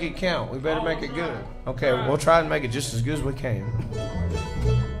better make it count. We better make it good. Okay, we'll try and make it just as good as we can.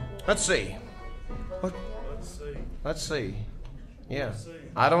 Let's see. What? Let's see. Yeah.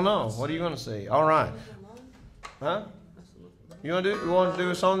 I don't know. What are you going to see? All right. Huh? You want to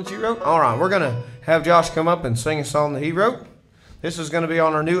do a song that you wrote? All right. We're going to have Josh come up and sing a song that he wrote. This is going to be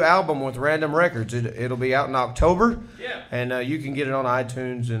on our new album with Random Records. It'll be out in October. Yeah. And you can get it on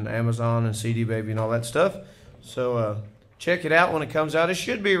iTunes and Amazon and CD Baby and all that stuff. So check it out when it comes out. It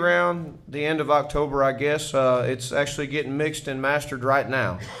should be around the end of October, I guess. It's actually getting mixed and mastered right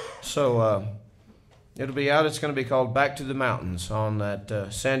now. So it'll be out. It's going to be called Back to the Mountains on that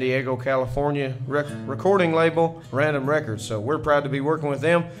San Diego, California recording label, Random Records. So we're proud to be working with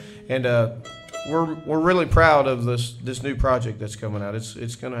them. And we're really proud of this new project that's coming out.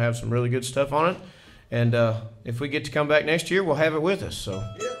 It's going to have some really good stuff on it, and if we get to come back next year, we'll have it with us. So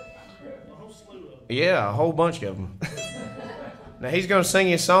yeah, a whole bunch of them. Now he's going to sing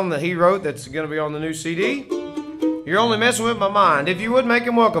you a song that he wrote that's going to be on the new CD. You're only messing with my mind. If you would make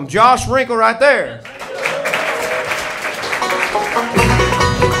him welcome, Josh Wrinkle, right there.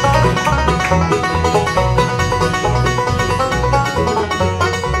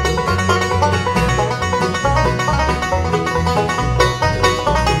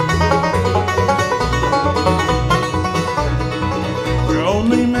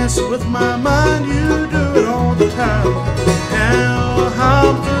 With my mind, you do it all the time. Now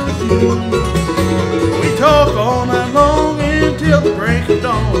I'm through with you. We talk all night long until the break of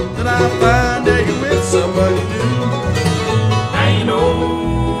dawn. Then I find out you're with somebody new. Now you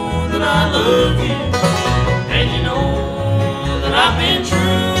know that I love you, and you know that I've been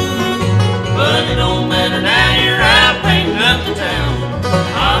true. But it don't matter now, you're out painting up the town.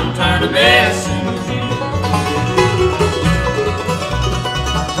 I'm tired of messing with you.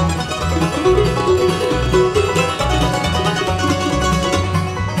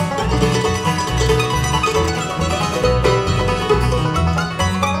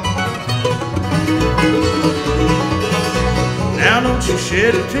 Don't you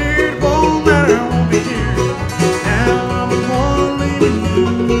shed a tear, it won't matter, I won't be here. Now I'm the one leaving you.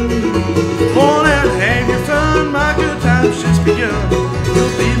 Go on out and have your fun, my good time's just begun.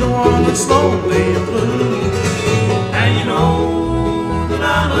 You'll be the one that's lonely and blue. Now you know that I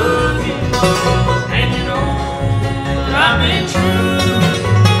love you, And you know that I've been true,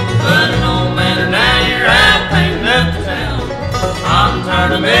 but it don't matter now, you're out painting up the town. I'm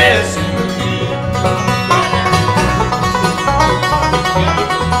tired of messing with you.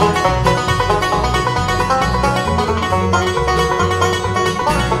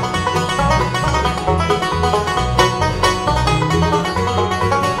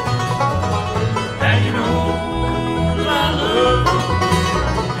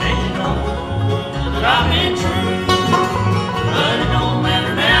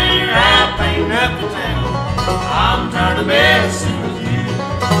 I'm tired of messing with you.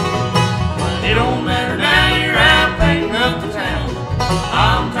 It don't matter now, you're out painting up the town.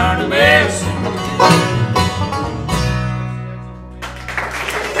 I'm tired of messing with you.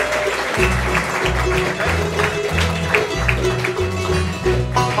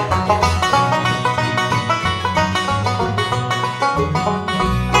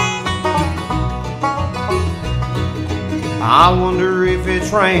 I wonder if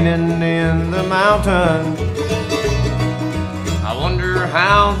it's raining in the mountains. I wonder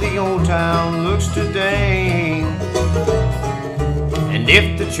how the old town looks today. And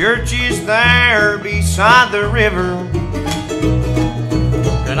if the church is there beside the river,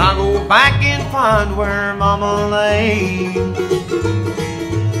 can I go back and find where Mama lay?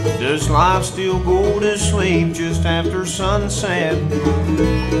 Does life still go to sleep just after sunset?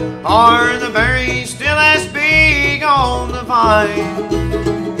 Are the berries still as big on the vine?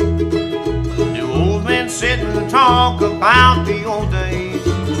 Do old men sit and talk about the old days,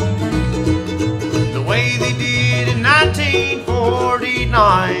 the way they did in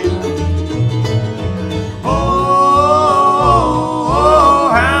 1949?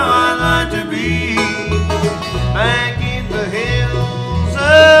 Oh, how I'd like to be back in the hills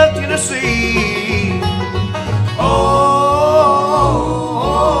of Tennessee.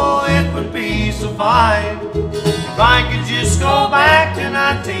 Oh, it would be so fine if I could just go back to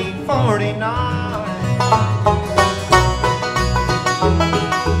 1949.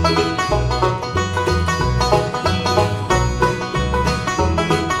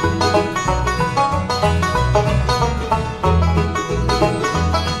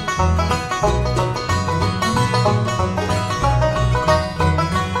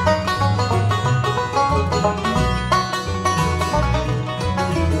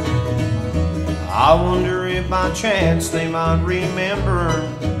 I wonder if by chance they might remember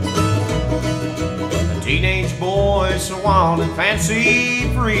a teenage boy so wild and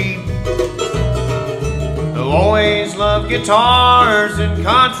fancy-free, who always loved guitars and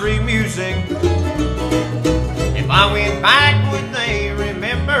country music. If I went back, would they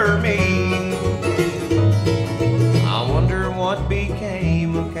remember me? I wonder what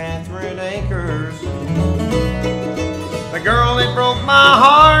became of Catherine Akers, the girl that broke my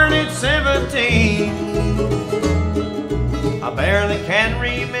heart at 17. I barely can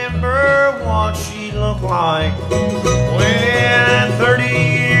remember what she looked like when 30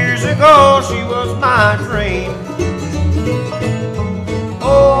 years ago she was my dream.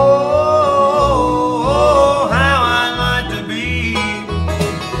 Oh, how I'd like to be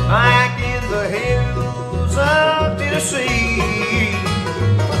back in the hills of Tennessee.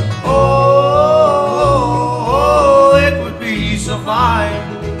 Oh, it would be so fine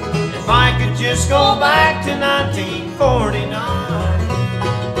if I could just go back to 1949.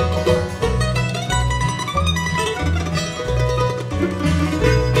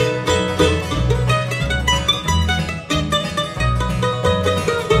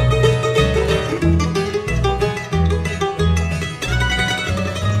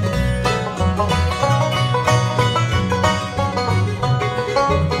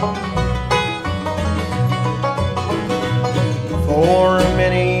 For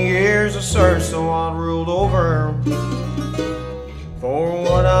many years I searched the wide world over for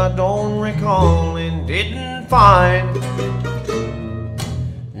what I don't recall and didn't find.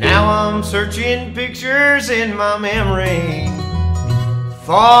 Now I'm searching pictures in my memory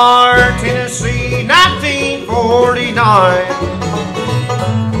for Tennessee 1949.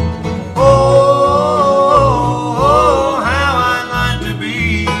 Oh, how I'd like to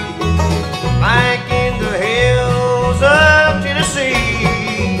be back in the hills of Tennessee.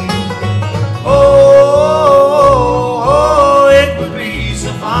 Oh, it would be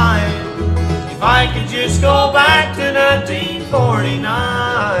so fine if I could just go back to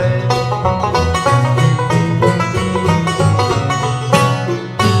 1949.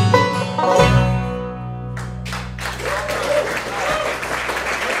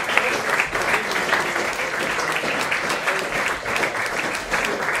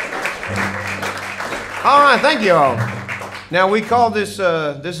 All right, thank you all. Now we call this,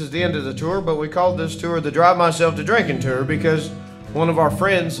 this is the end of the tour, but we called this tour the Drive Myself to Drinking Tour because one of our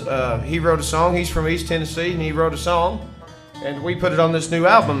friends, he wrote a song. He's from East Tennessee and he wrote a song. And we put it on this new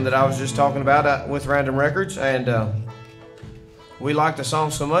album that I was just talking about with Random Records. And we liked the song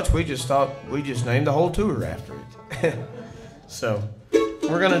so much, we just thought we just named the whole tour after it. So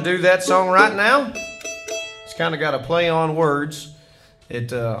we're going to do that song right now. It's kind of got a play on words.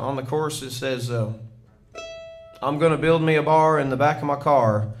 It on the chorus it says, I'm going to build me a bar in the back of my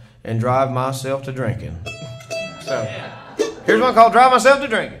car and drive myself to drinking. So here's one called Drive Myself to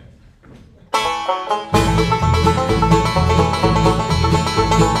Drinking.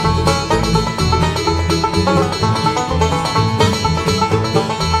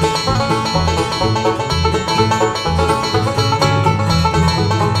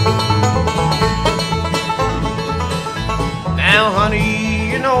 Now,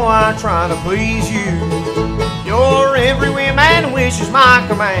 honey, you know I try to please you. Your every whim and wish is my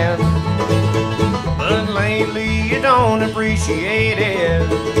command. But lately you don't appreciate it.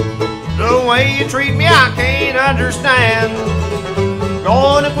 The way you treat me I can't understand.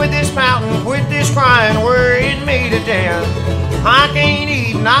 Gonna quit this pouting, quit this crying, worrying me to death. I can't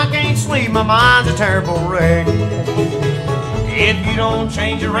eat and I can't sleep, my mind's a terrible wreck. If you don't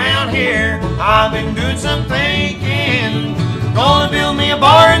change around here, I've been doing some thinking. Gonna build me a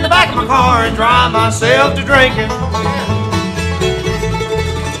bar in the back of my car and drive myself to drinking.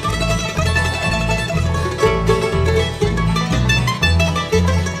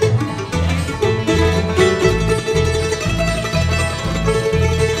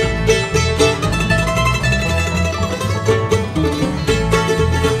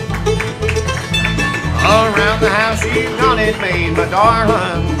 Around the house you've done it, made my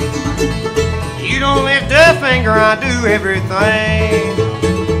darling. You don't lift a finger, I do everything.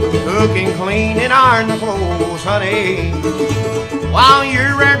 Cooking, cleaning, ironing clothes, honey, while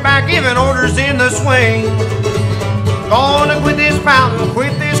you're right back giving orders in the swing. Gonna quit this pouting,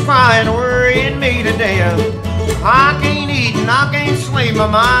 quit this crying, worrying me to death. I can't eat and I can't sleep, my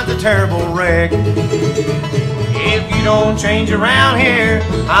mind's a terrible wreck. If you don't change around here,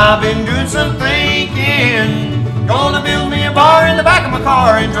 I've been doing some thinking. Gonna build me a bar in the back of my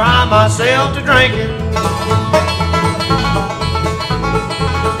car and drive myself to drinking.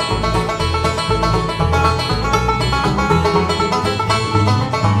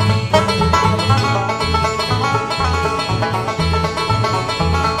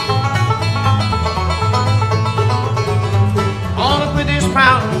 Gonna quit this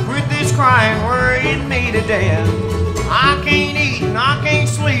pouting, quit this crying, worrying me to death. I can't eat and I can't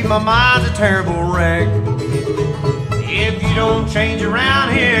sleep, my mind's a terrible wreck. If you don't change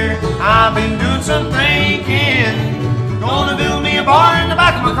around here, I've been doing some thinking. Gonna build me a bar in the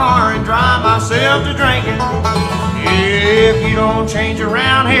back of my car and drive myself to drinking. If you don't change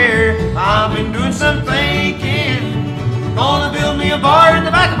around here, I've been doing some thinking. Gonna build me a bar in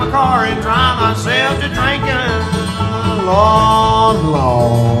the back of my car and drive myself to drinking. Long,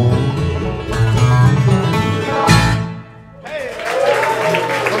 long. Hey,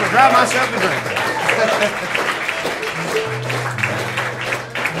 gonna drive myself to drinking.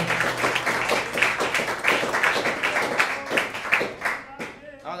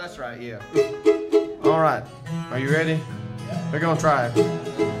 Yeah. All right. Are you ready? We're gonna try it.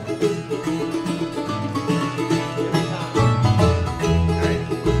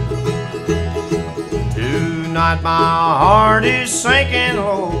 Tonight my heart is sinking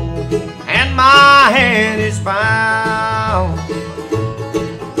low and my head is bowed.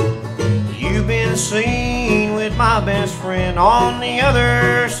 You've been seen with my best friend on the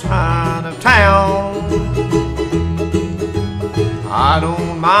other side of town. I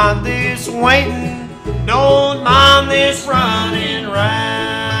don't mind this waiting, don't mind this running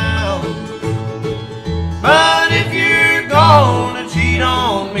round. But if you're gonna cheat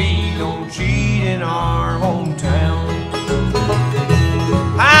on me, don't cheat in our hometown.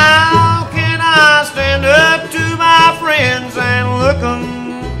 How can I stand up to my friends and look them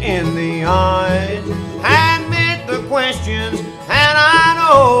in the eye? Admit the questions and I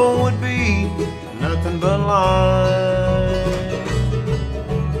know would be nothing but lies.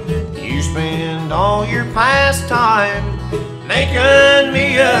 Spend all your pastime making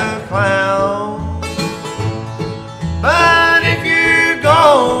me a clown. But if you're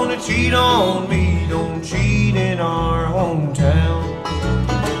gonna cheat on me, don't cheat in our hometown.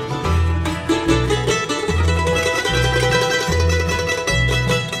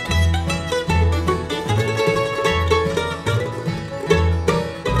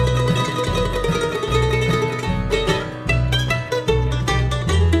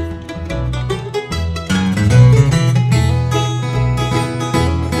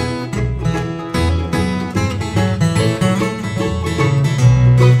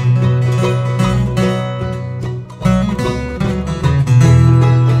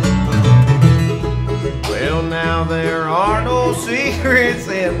 secrets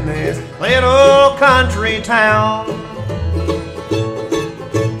in this little country town.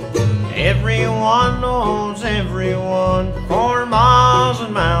 Everyone knows everyone for miles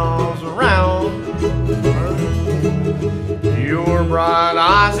and miles around. Your bright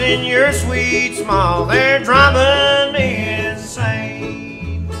eyes and your sweet smile, they're driving me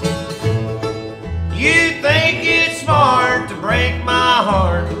insane. You think it's smart to break my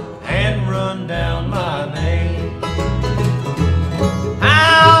heart and run down my name.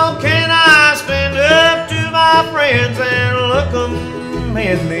 How can I stand up to my friends and look them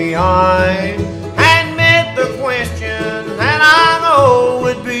in the eye? Admit the question that I know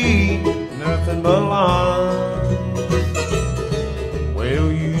would be nothing but lies.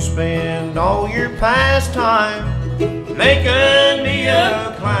 Well, you spend all your pastime making me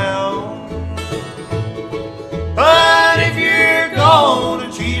a clown. But if you're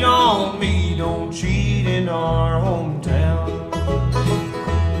gonna cheat on me, don't cheat in our hometown.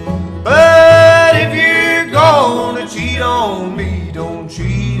 But if you're gonna cheat on me, don't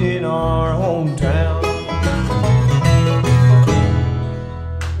cheat in our hometown.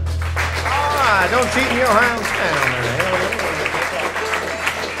 All right, don't cheat in your hometown.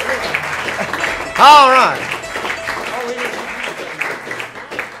 All right.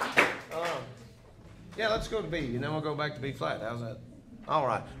 Yeah, let's go to B, and then we'll go back to B flat. How's that? All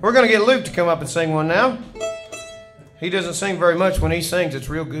right. We're going to get Luke to come up and sing one now. He doesn't sing very much. When he sings, it's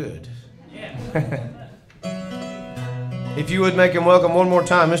real good. Yeah. If you would make him welcome one more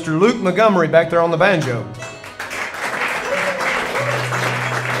time, Mr. Luke Montgomery back there on the banjo.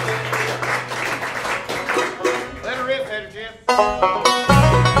 Let her rip, Peter Jim.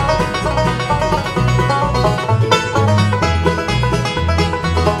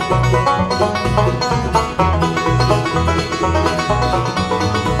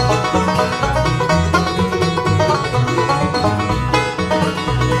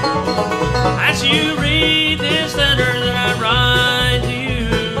 As you read this letter that I write to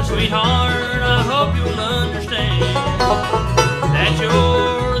you, sweetheart, I hope you'll understand that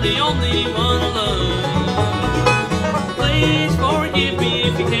you're the only one I love. Please forgive me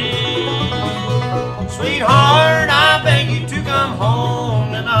if you can. Sweetheart, I beg you to come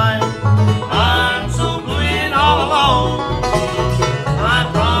home tonight. I'm so blue and all alone. I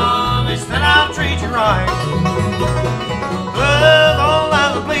promise that I'll treat you right. Love, oh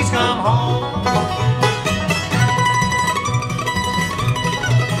love, please come home.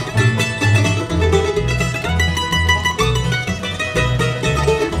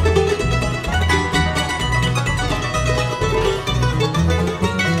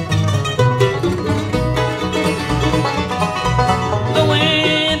 The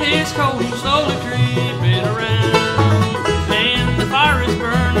wind is cold and slowly creeping around, and the fire is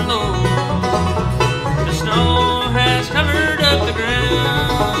burning low. The snow has covered up the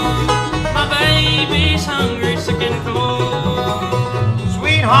ground. My baby's hungry, sick and cold.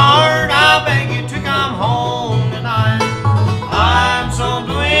 Sweetheart, I beg you to come home tonight. I'm so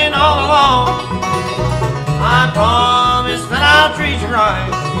blue and all alone. I promise that I'll treat you right.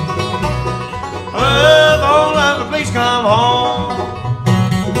 Love, oh love, please come home.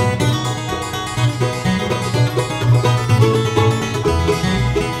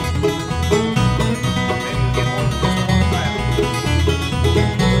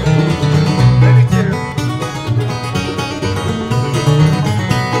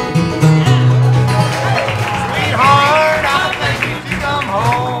 Sweetheart, I beg you to come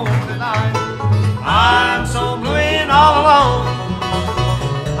home tonight. I'm so blue and all alone.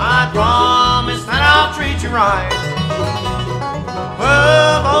 I promise that I'll treat you right.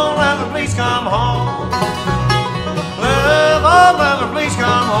 Love, oh lover, please come home. Love, oh lover, please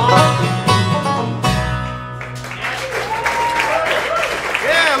come home.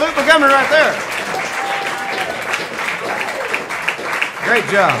 Yeah, Luke Montgomery right there. Great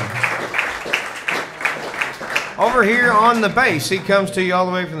job. Over here on the bass, he comes to you all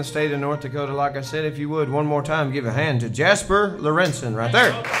the way from the state of North Dakota. Like I said, if you would, one more time, give a hand to Jasper Lorenzen right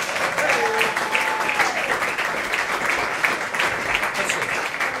there.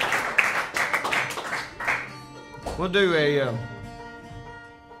 We'll do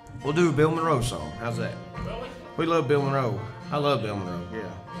a Bill Monroe song. How's that? We love Bill Monroe. I love Bill Monroe. Yeah,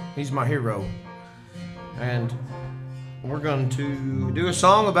 he's my hero. And we're going to do a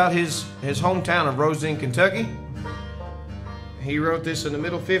song about his hometown of Roseland, Kentucky. He wrote this in the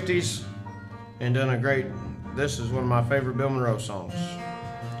middle 50s and done a great. This is one of my favorite Bill Monroe songs.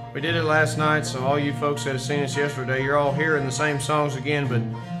 We did it last night, so all you folks that have seen us yesterday, you're all hearing the same songs again, but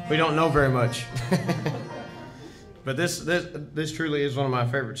we don't know very much. But this truly is one of my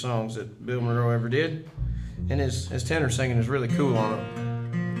favorite songs that Bill Monroe ever did. And his tenor singing is really cool on it.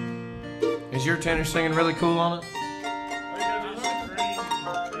 Is your tenor singing really cool on it?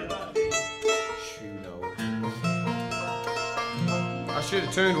 Shoot, no. I should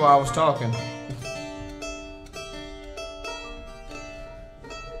have tuned while I was talking.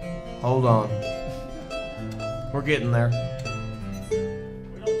 Hold on. We're getting there.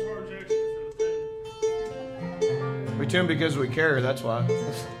 We tune because we care, that's why.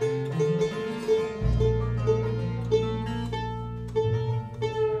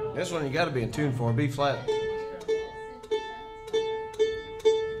 This one you gotta be in tune for, B flat.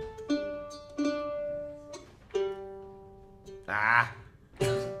 Ah.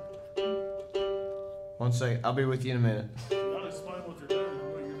 1 second, I'll be with you in a minute. I'll explain what you're doing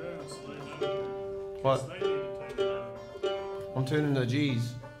and what you're doing so they know. What? They need to take it out. I'm tuning the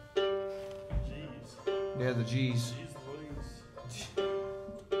G's. Jeez. Yeah, the G's. Jeez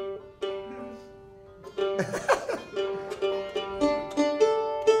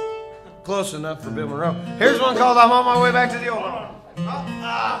Close enough for Bill Monroe. Here's one called I'm on my way back to the old home.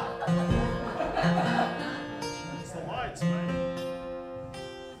 It's the lights, man.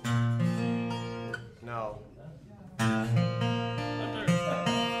 No.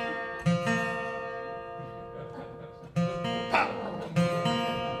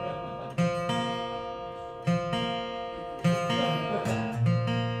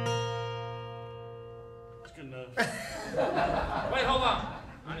 It's good enough. Wait, hold on.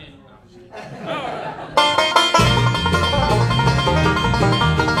 I need.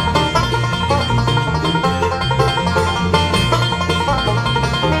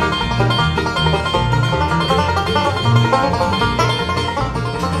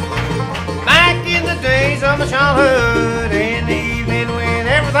 Back in the days of my childhood, in the evening when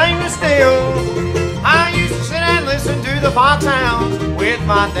everything was still, I used to sit and listen to the foxhounds with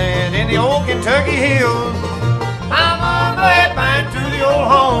my dad in the old Kentucky hills. I'm on the way back to the old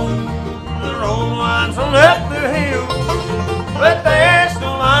home. The road winds on up the hill, but there's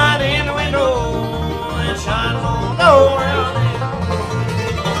no light in the window that shines on the door around here.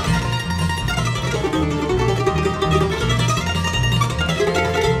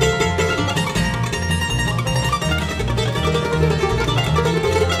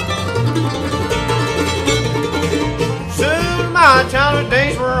 Soon my childhood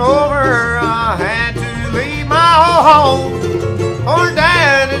days were over. I had to leave my old home. Poor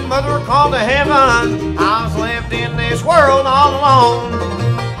dad and mother were called to heaven. I was left in this world all alone.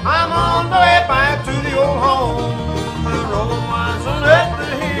 I'm on my way back to the old home. The road winds on up the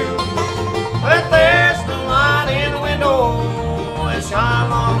hill, but there's no light in the window that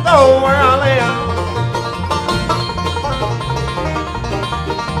shines on the door where I live.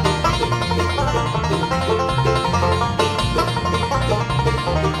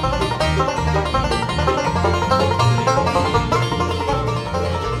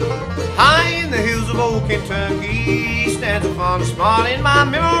 Old Kentucky stands upon a spot in my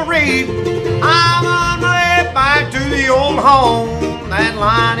memory. I'm on my way back to the old home. That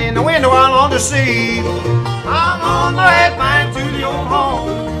line in the window I long to see. I'm on my way back to the old home.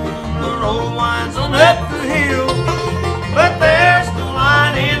 The road winds on up the hill, but there's no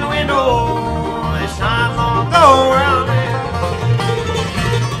light in the window that shines on the door where I live.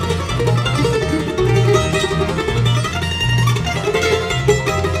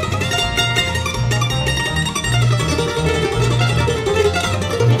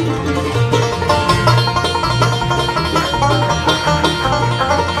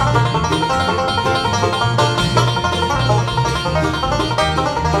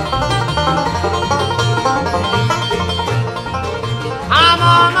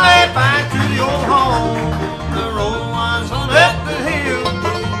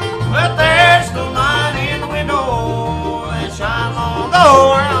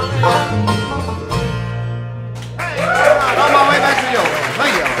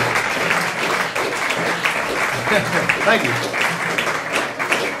 Thank you.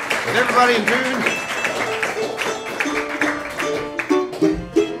 Is everybody in tune?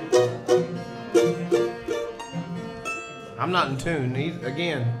 I'm not in tune either.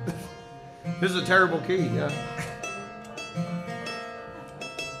 Again, this is a terrible key. Yeah.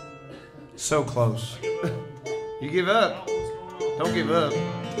 So close. You give up. Don't give up.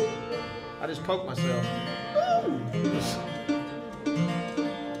 I just poked myself.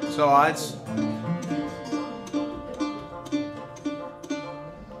 So it's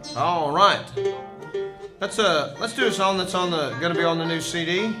all right. Let's do a song that's gonna be on the new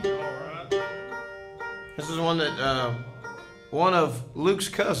CD. This is one that one of Luke's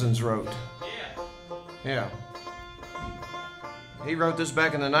cousins wrote. Yeah. He wrote this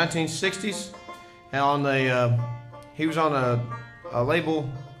back in the 1960s. on the he was on a label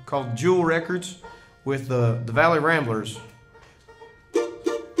called Jewel Records with the Valley Ramblers.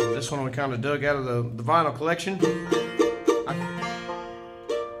 This one we kind of dug out of the vinyl collection.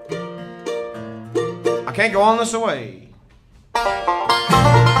 I can't go on this way.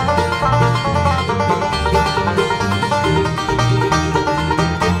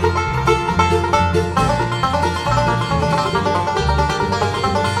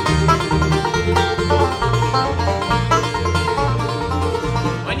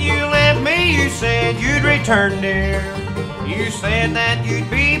 When you left me, you said you'd return, dear. You said that you'd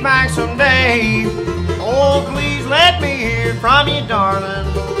be back someday. Oh, please let me hear from you, darling.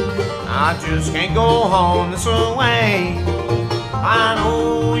 I just can't go home this way. I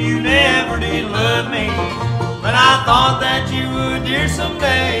know you never did love me, but I thought that you would, dear,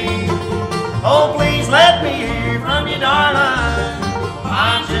 someday. Oh, please let me hear from you, darling.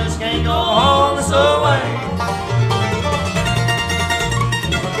 I just can't go home this way.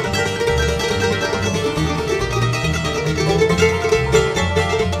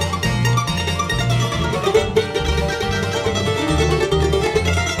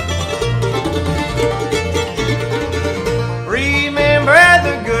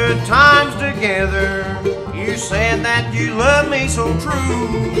 Times together, you said that you love me so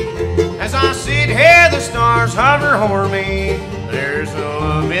true. As I sit here, the stars hover o'er me. There's a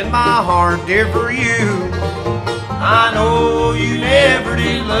love in my heart, dear, for you. I know you never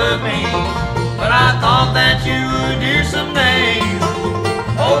did love me, but I thought that you would, dear, someday.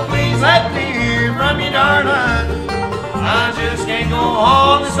 Oh, please let me hear from you, darling. I just can't go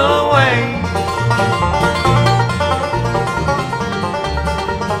on this way.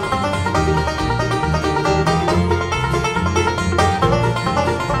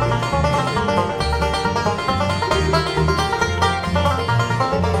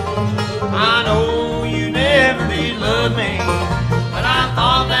 Me, but I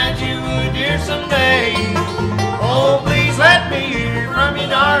thought that you would, dear, someday. Oh, please let me hear from you,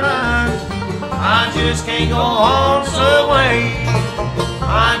 darling. I just can't go on this way.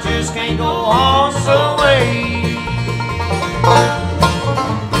 I just can't go on this way.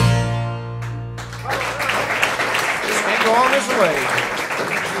 Just can't go on this way.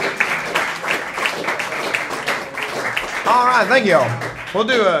 All right, thank y'all. We'll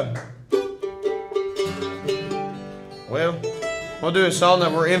do a song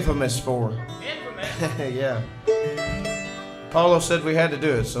that we're infamous for. Infamous? Yeah. Paulo said we had to do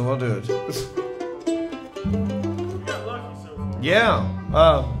it, so we'll do it. Yeah.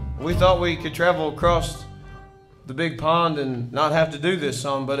 We thought we could travel across the big pond and not have to do this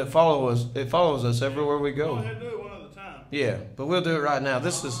song, but it follows us everywhere we go. Go ahead and do it one at a time. Yeah, but we'll do it right now.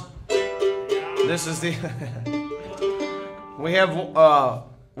 This is the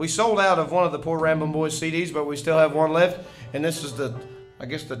we sold out of one of the Po Ramblin Boys CDs, but we still have one left. And this is the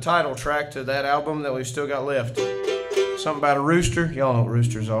title track to that album that we've still got left. Something about a rooster. Y'all know what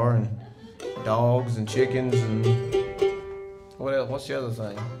roosters are, and dogs and chickens and what else? What's the other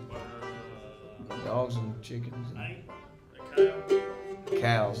thing? Dogs and chickens and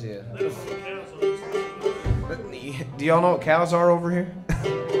cows. Yeah. Do y'all know what cows are over here?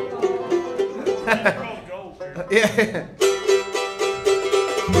 Yeah.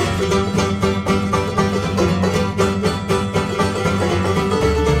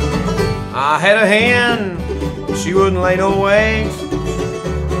 I had a hen, she wouldn't lay no eggs.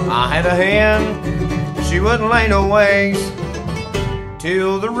 I had a hen, she wouldn't lay no eggs.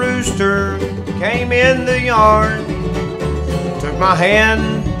 Till the rooster came in the yard, took my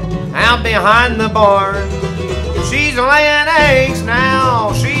hen out behind the barn. She's laying eggs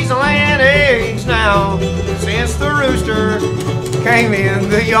now, she's laying eggs now, since the rooster came in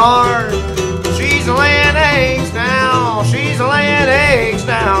the yard. She's laying eggs now, she's laying eggs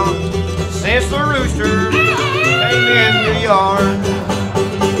now, since the rooster came in the yard.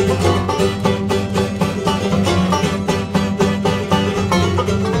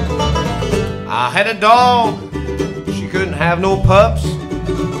 I had a dog, she couldn't have no pups.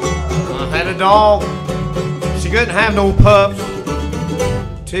 I had a dog, she couldn't have no pups.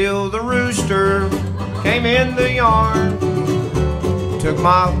 Till the rooster came in the yard, took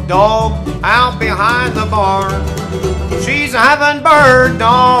my dog out behind the barn. She's having bird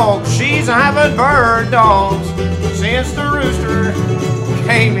dogs, she's having bird dogs, since the rooster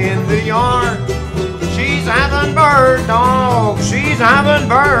came in the yard. She's having bird dogs, she's having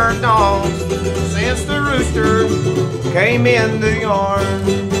bird dogs, since the rooster came in the yard.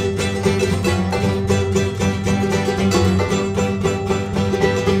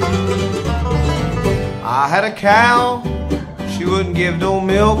 I had a cow, she wouldn't give no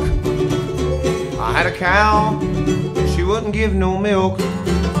milk. I had a cow, she wouldn't give no milk,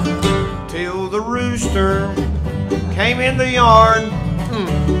 till the rooster came in the yard,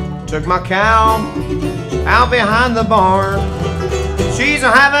 took my cow out behind the barn. She's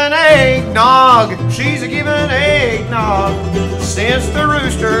a-having eggnog, she's a-giving eggnog, since the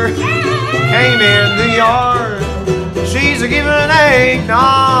rooster came in the yard. She's a-giving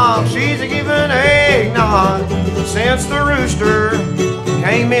eggnog, she's a-giving eggnog, since the rooster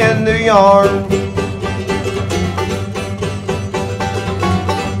came in the yard.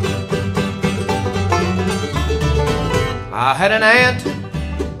 I had an aunt,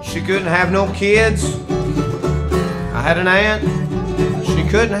 she couldn't have no kids. I had an aunt, she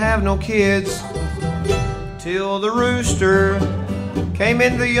couldn't have no kids, till the rooster came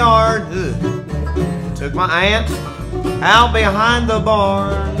in the yard. Took my aunt out behind the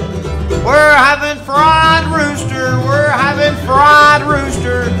barn. We're having fried rooster, we're having fried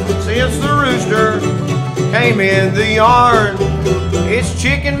rooster, since the rooster came in the yard. It's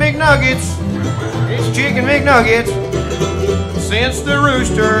chicken McNuggets, it's chicken McNuggets, since the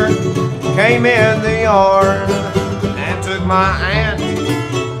rooster came in the yard. And took my aunt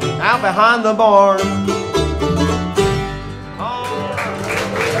out behind the barn.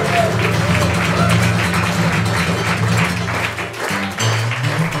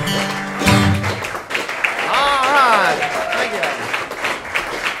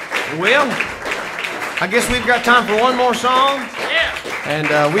 Well, I guess we've got time for one more song. Yeah.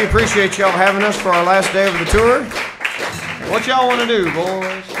 And we appreciate y'all having us for our last day of the tour. What y'all want to do,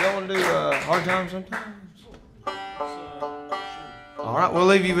 boys? Y'all want to do Hard Times Sometimes? All right, we'll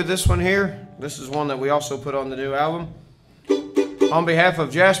leave you with this one here. This is one that we also put on the new album. On behalf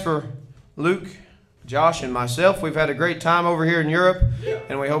of Jasper, Luke, Josh, and myself, we've had a great time over here in Europe,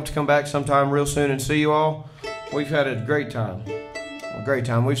 and we hope to come back sometime real soon and see you all. We've had a great time. A great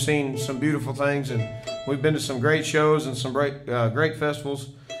time. We've seen some beautiful things, and we've been to some great shows and some great festivals,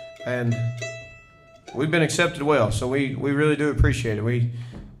 and we've been accepted well, so we really do appreciate it. We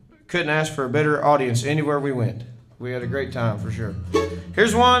couldn't ask for a better audience anywhere we went. We had a great time for sure.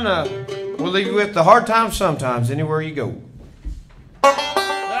 Here's one we'll leave you with: the hard times sometimes, anywhere you go. Oh,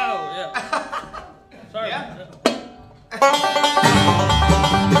 yeah. Sorry. Yeah.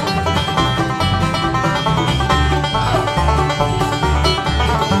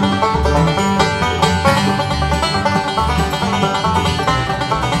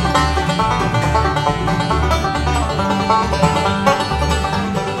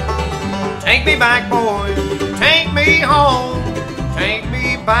 Take me back, boy, take me home, take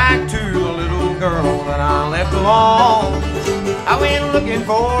me back to the little girl that I left alone. I went looking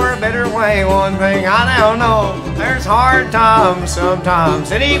for a better way, one thing I now know: there's hard times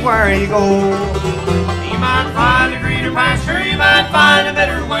sometimes anywhere you go. You might find a greener pasture, you might find a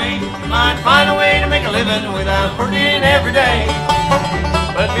better way, you might find a way to make a living without working every day.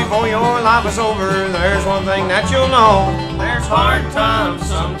 But before your life is over, there's one thing that you'll know: there's hard times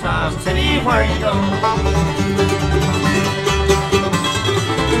sometimes anywhere you go.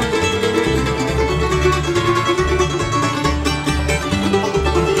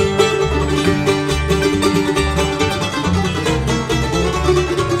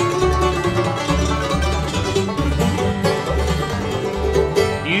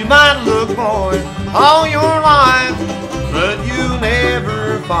 You might look for it all your life, but you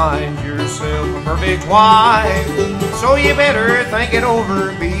never find yourself a perfect wife. So you better think it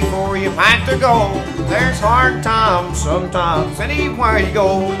over before you pack to go. There's hard times sometimes anywhere you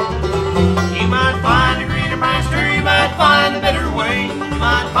go. You might find a greener pasture, you might find a better way, you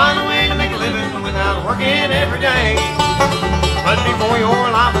might find a way to make a living without working every day. But before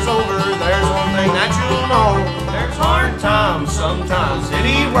your life is over, there's one thing that you'll know: there's hard times sometimes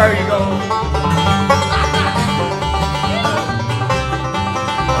anywhere you go.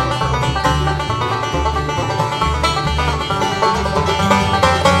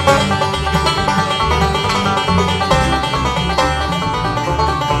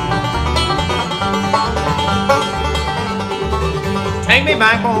 Take me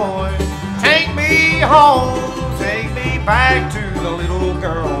back, boy, take me home, take me back to the little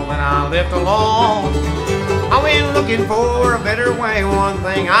girl that I left alone. I went looking for a better way, one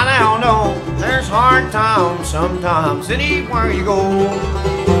thing I now know: there's hard times sometimes anywhere you go.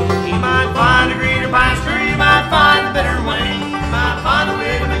 You might find a greener pasture, you might find a better way, you might find a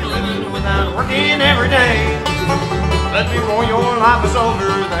way to make a living without working every day. But before your life is over,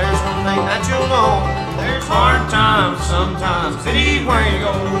 there's one thing that you'll know: there's hard times sometimes anywhere you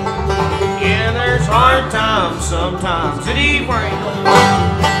go. Yeah, there's hard times sometimes anywhere you go.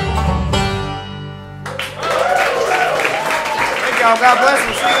 Thank y'all. God bless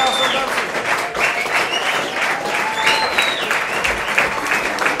you. See y'all sometime soon.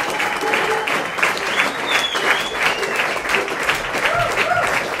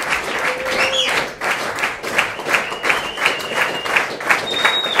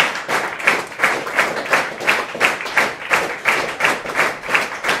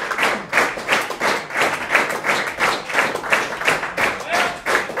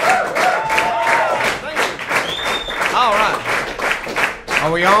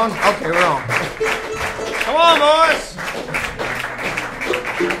 we on? Okay, we're on. Come on, boys.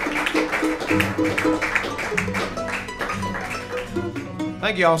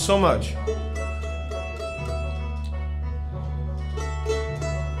 Thank you all so much.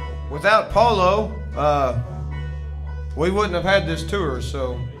 Without Paulo, we wouldn't have had this tour,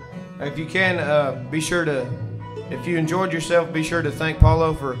 so if you can, be sure to, if you enjoyed yourself, be sure to thank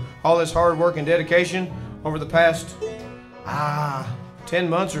Paulo for all his hard work and dedication over the past 10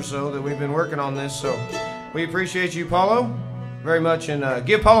 months or so that we've been working on this. So we appreciate you, Paulo, very much, and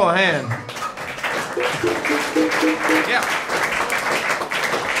give Paulo a hand. Yeah.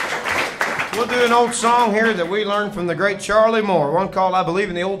 We'll do an old song here that we learned from the great Charlie Moore, one called I Believe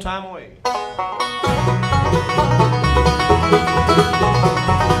in the Old Time Way.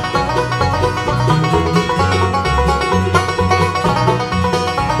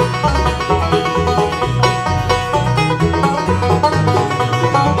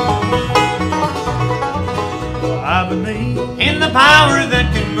 I believe In the power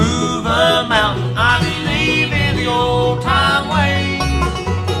that can move a mountain, I believe in the old time way.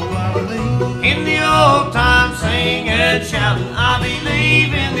 I believe In the old time singing and shouting, I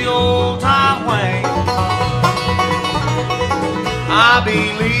believe in the old time way. I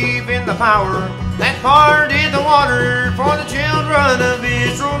believe in the power that parted the water for the children of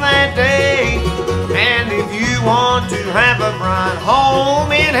Israel that day. And if you want to have a bright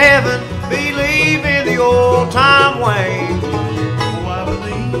home in heaven, believe in the old time way. I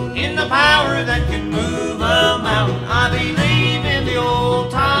believe In the power that can move a mountain, I believe in the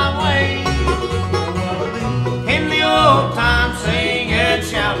old time way. In the old time sing and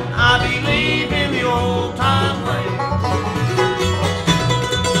shouting, I believe in the old time way.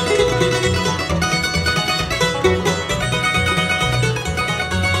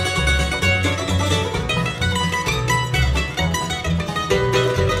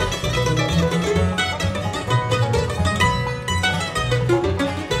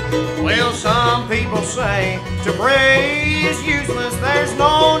 Well, some people say to pray is useless, there's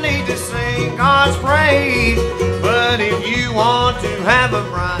no need to sing God's praise. But if you want to have a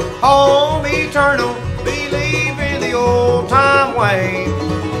bright home eternal, believe in the old time way.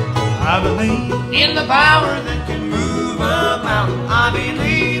 I believe In the power that can move a mountain, I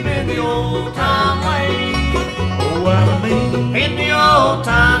believe in the old time way. I believe In the old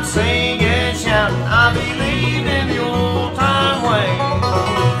time sing and shout, I believe in the old time way.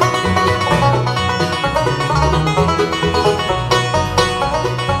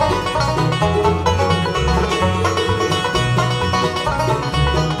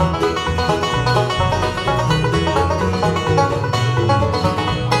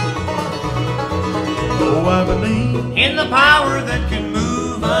 I believe In the power that can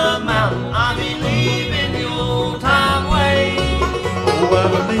move a mountain, I believe in the old time way. I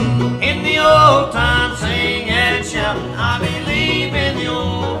believe In the old time sing and shout, I believe in the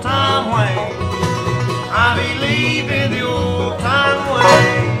old time way. I believe in the old time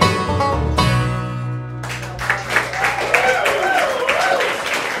way.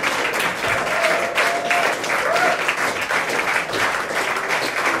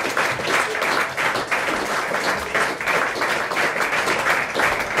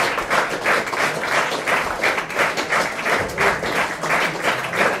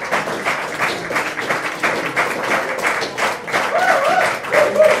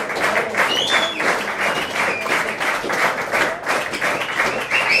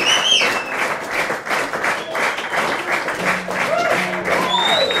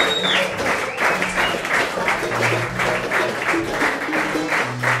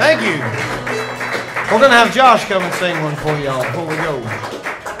 Thank you. We're going to have Josh come and sing one for y'all before we go.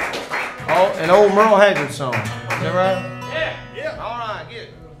 Oh, an old Merle Haggard song. Is that right? Yeah. All right, get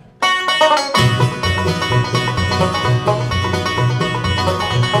it.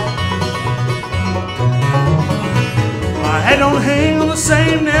 my head don't hang on the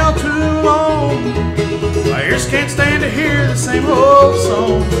same nail too long. My ears can't stand to hear the same old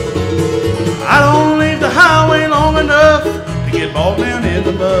song. I don't leave the highway long enough to get bogged down in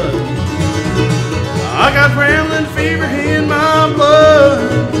the mud. I got rambling fever in my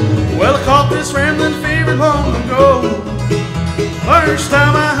blood. Well, I caught this rambling fever long ago. First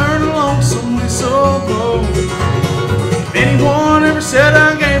time I heard a lonesome whistle blow. If anyone ever said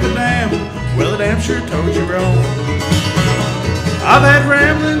I gave a damn, well, I damn sure told you wrong. I've had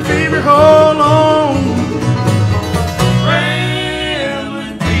rambling fever all along.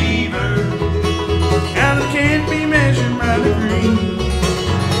 Rambling fever, And it can't be measured by degree.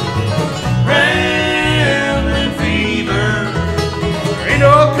 rambling fever, There ain't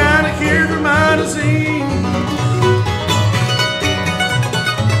no kind of cure for my disease.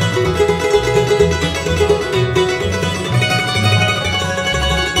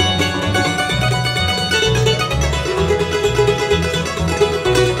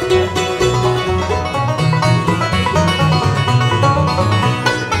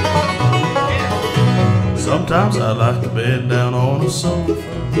 Sometimes I'd like to bed down on a sofa.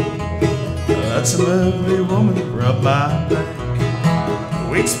 That's a lovely woman to rub my back.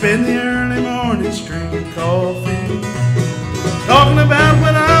 We'd spend the early mornings drinking coffee, talking about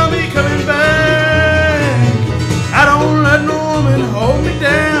when I'll be coming back. I don't let no woman hold me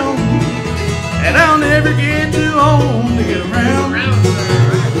down, and I'll never get too old to get around.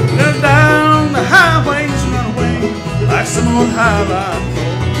 Run down the highways and run away like some old highlight pole.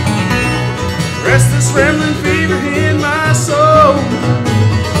 Restless rambling fever in my soul.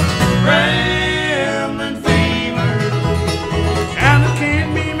 Rambling fever, kind that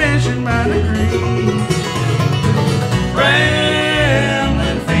can't be measured by degrees.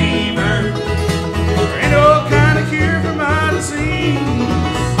 Rambling fever, there ain't no kind of cure for my disease.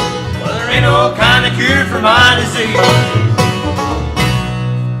 Well, there ain't no kind of cure for my disease.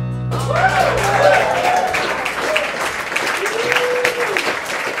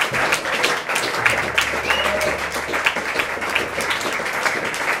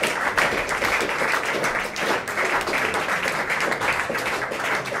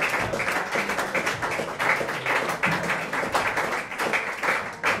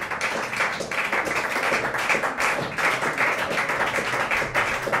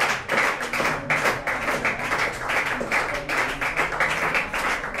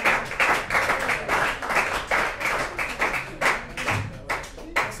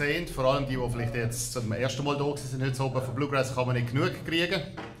 Vor allem die vielleicht jetzt zum ersten Mal da sind, heute oben von Bluegrass kann man nicht genug kriegen.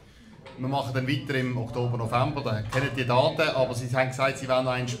 Wir machen dann weiter im Oktober, November, da kennen die Daten, aber sie haben gesagt, sie wollen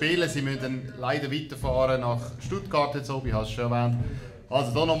noch einen spielen, sie müssen dann leider weiterfahren nach Stuttgart jetzt oben, ich habe es schon erwähnt.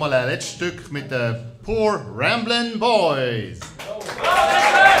 Also hier nochmal ein letztes Stück mit den Po Ramblin Boys.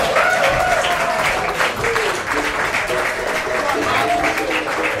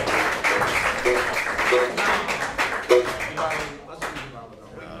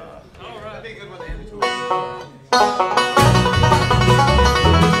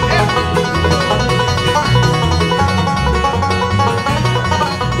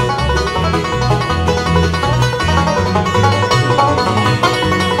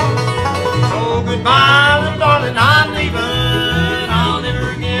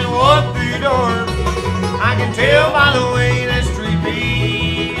 Tell by the way that street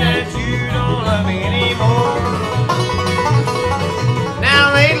beat that you don't love me anymore.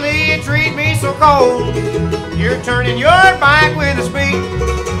 Now lately you treat me so cold. You're turning your back with a speed.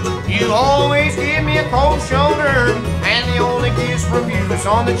 You always give me a cold shoulder, and the only kiss from you is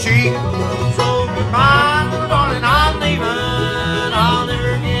on the cheek. So goodbye, little darling, I'm leaving. I'll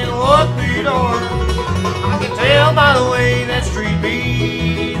never again walk through your door. I can tell by the way that street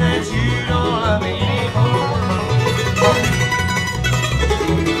beat that you don't love me anymore.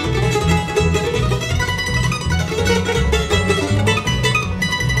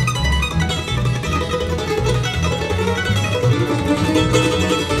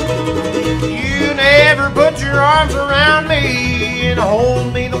 You never put your arms around me and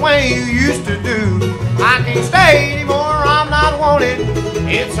hold me the way you used to do. I can't stay anymore, I'm not wanted.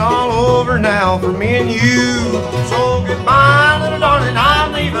 It's all over now for me and you. So goodbye, little darling.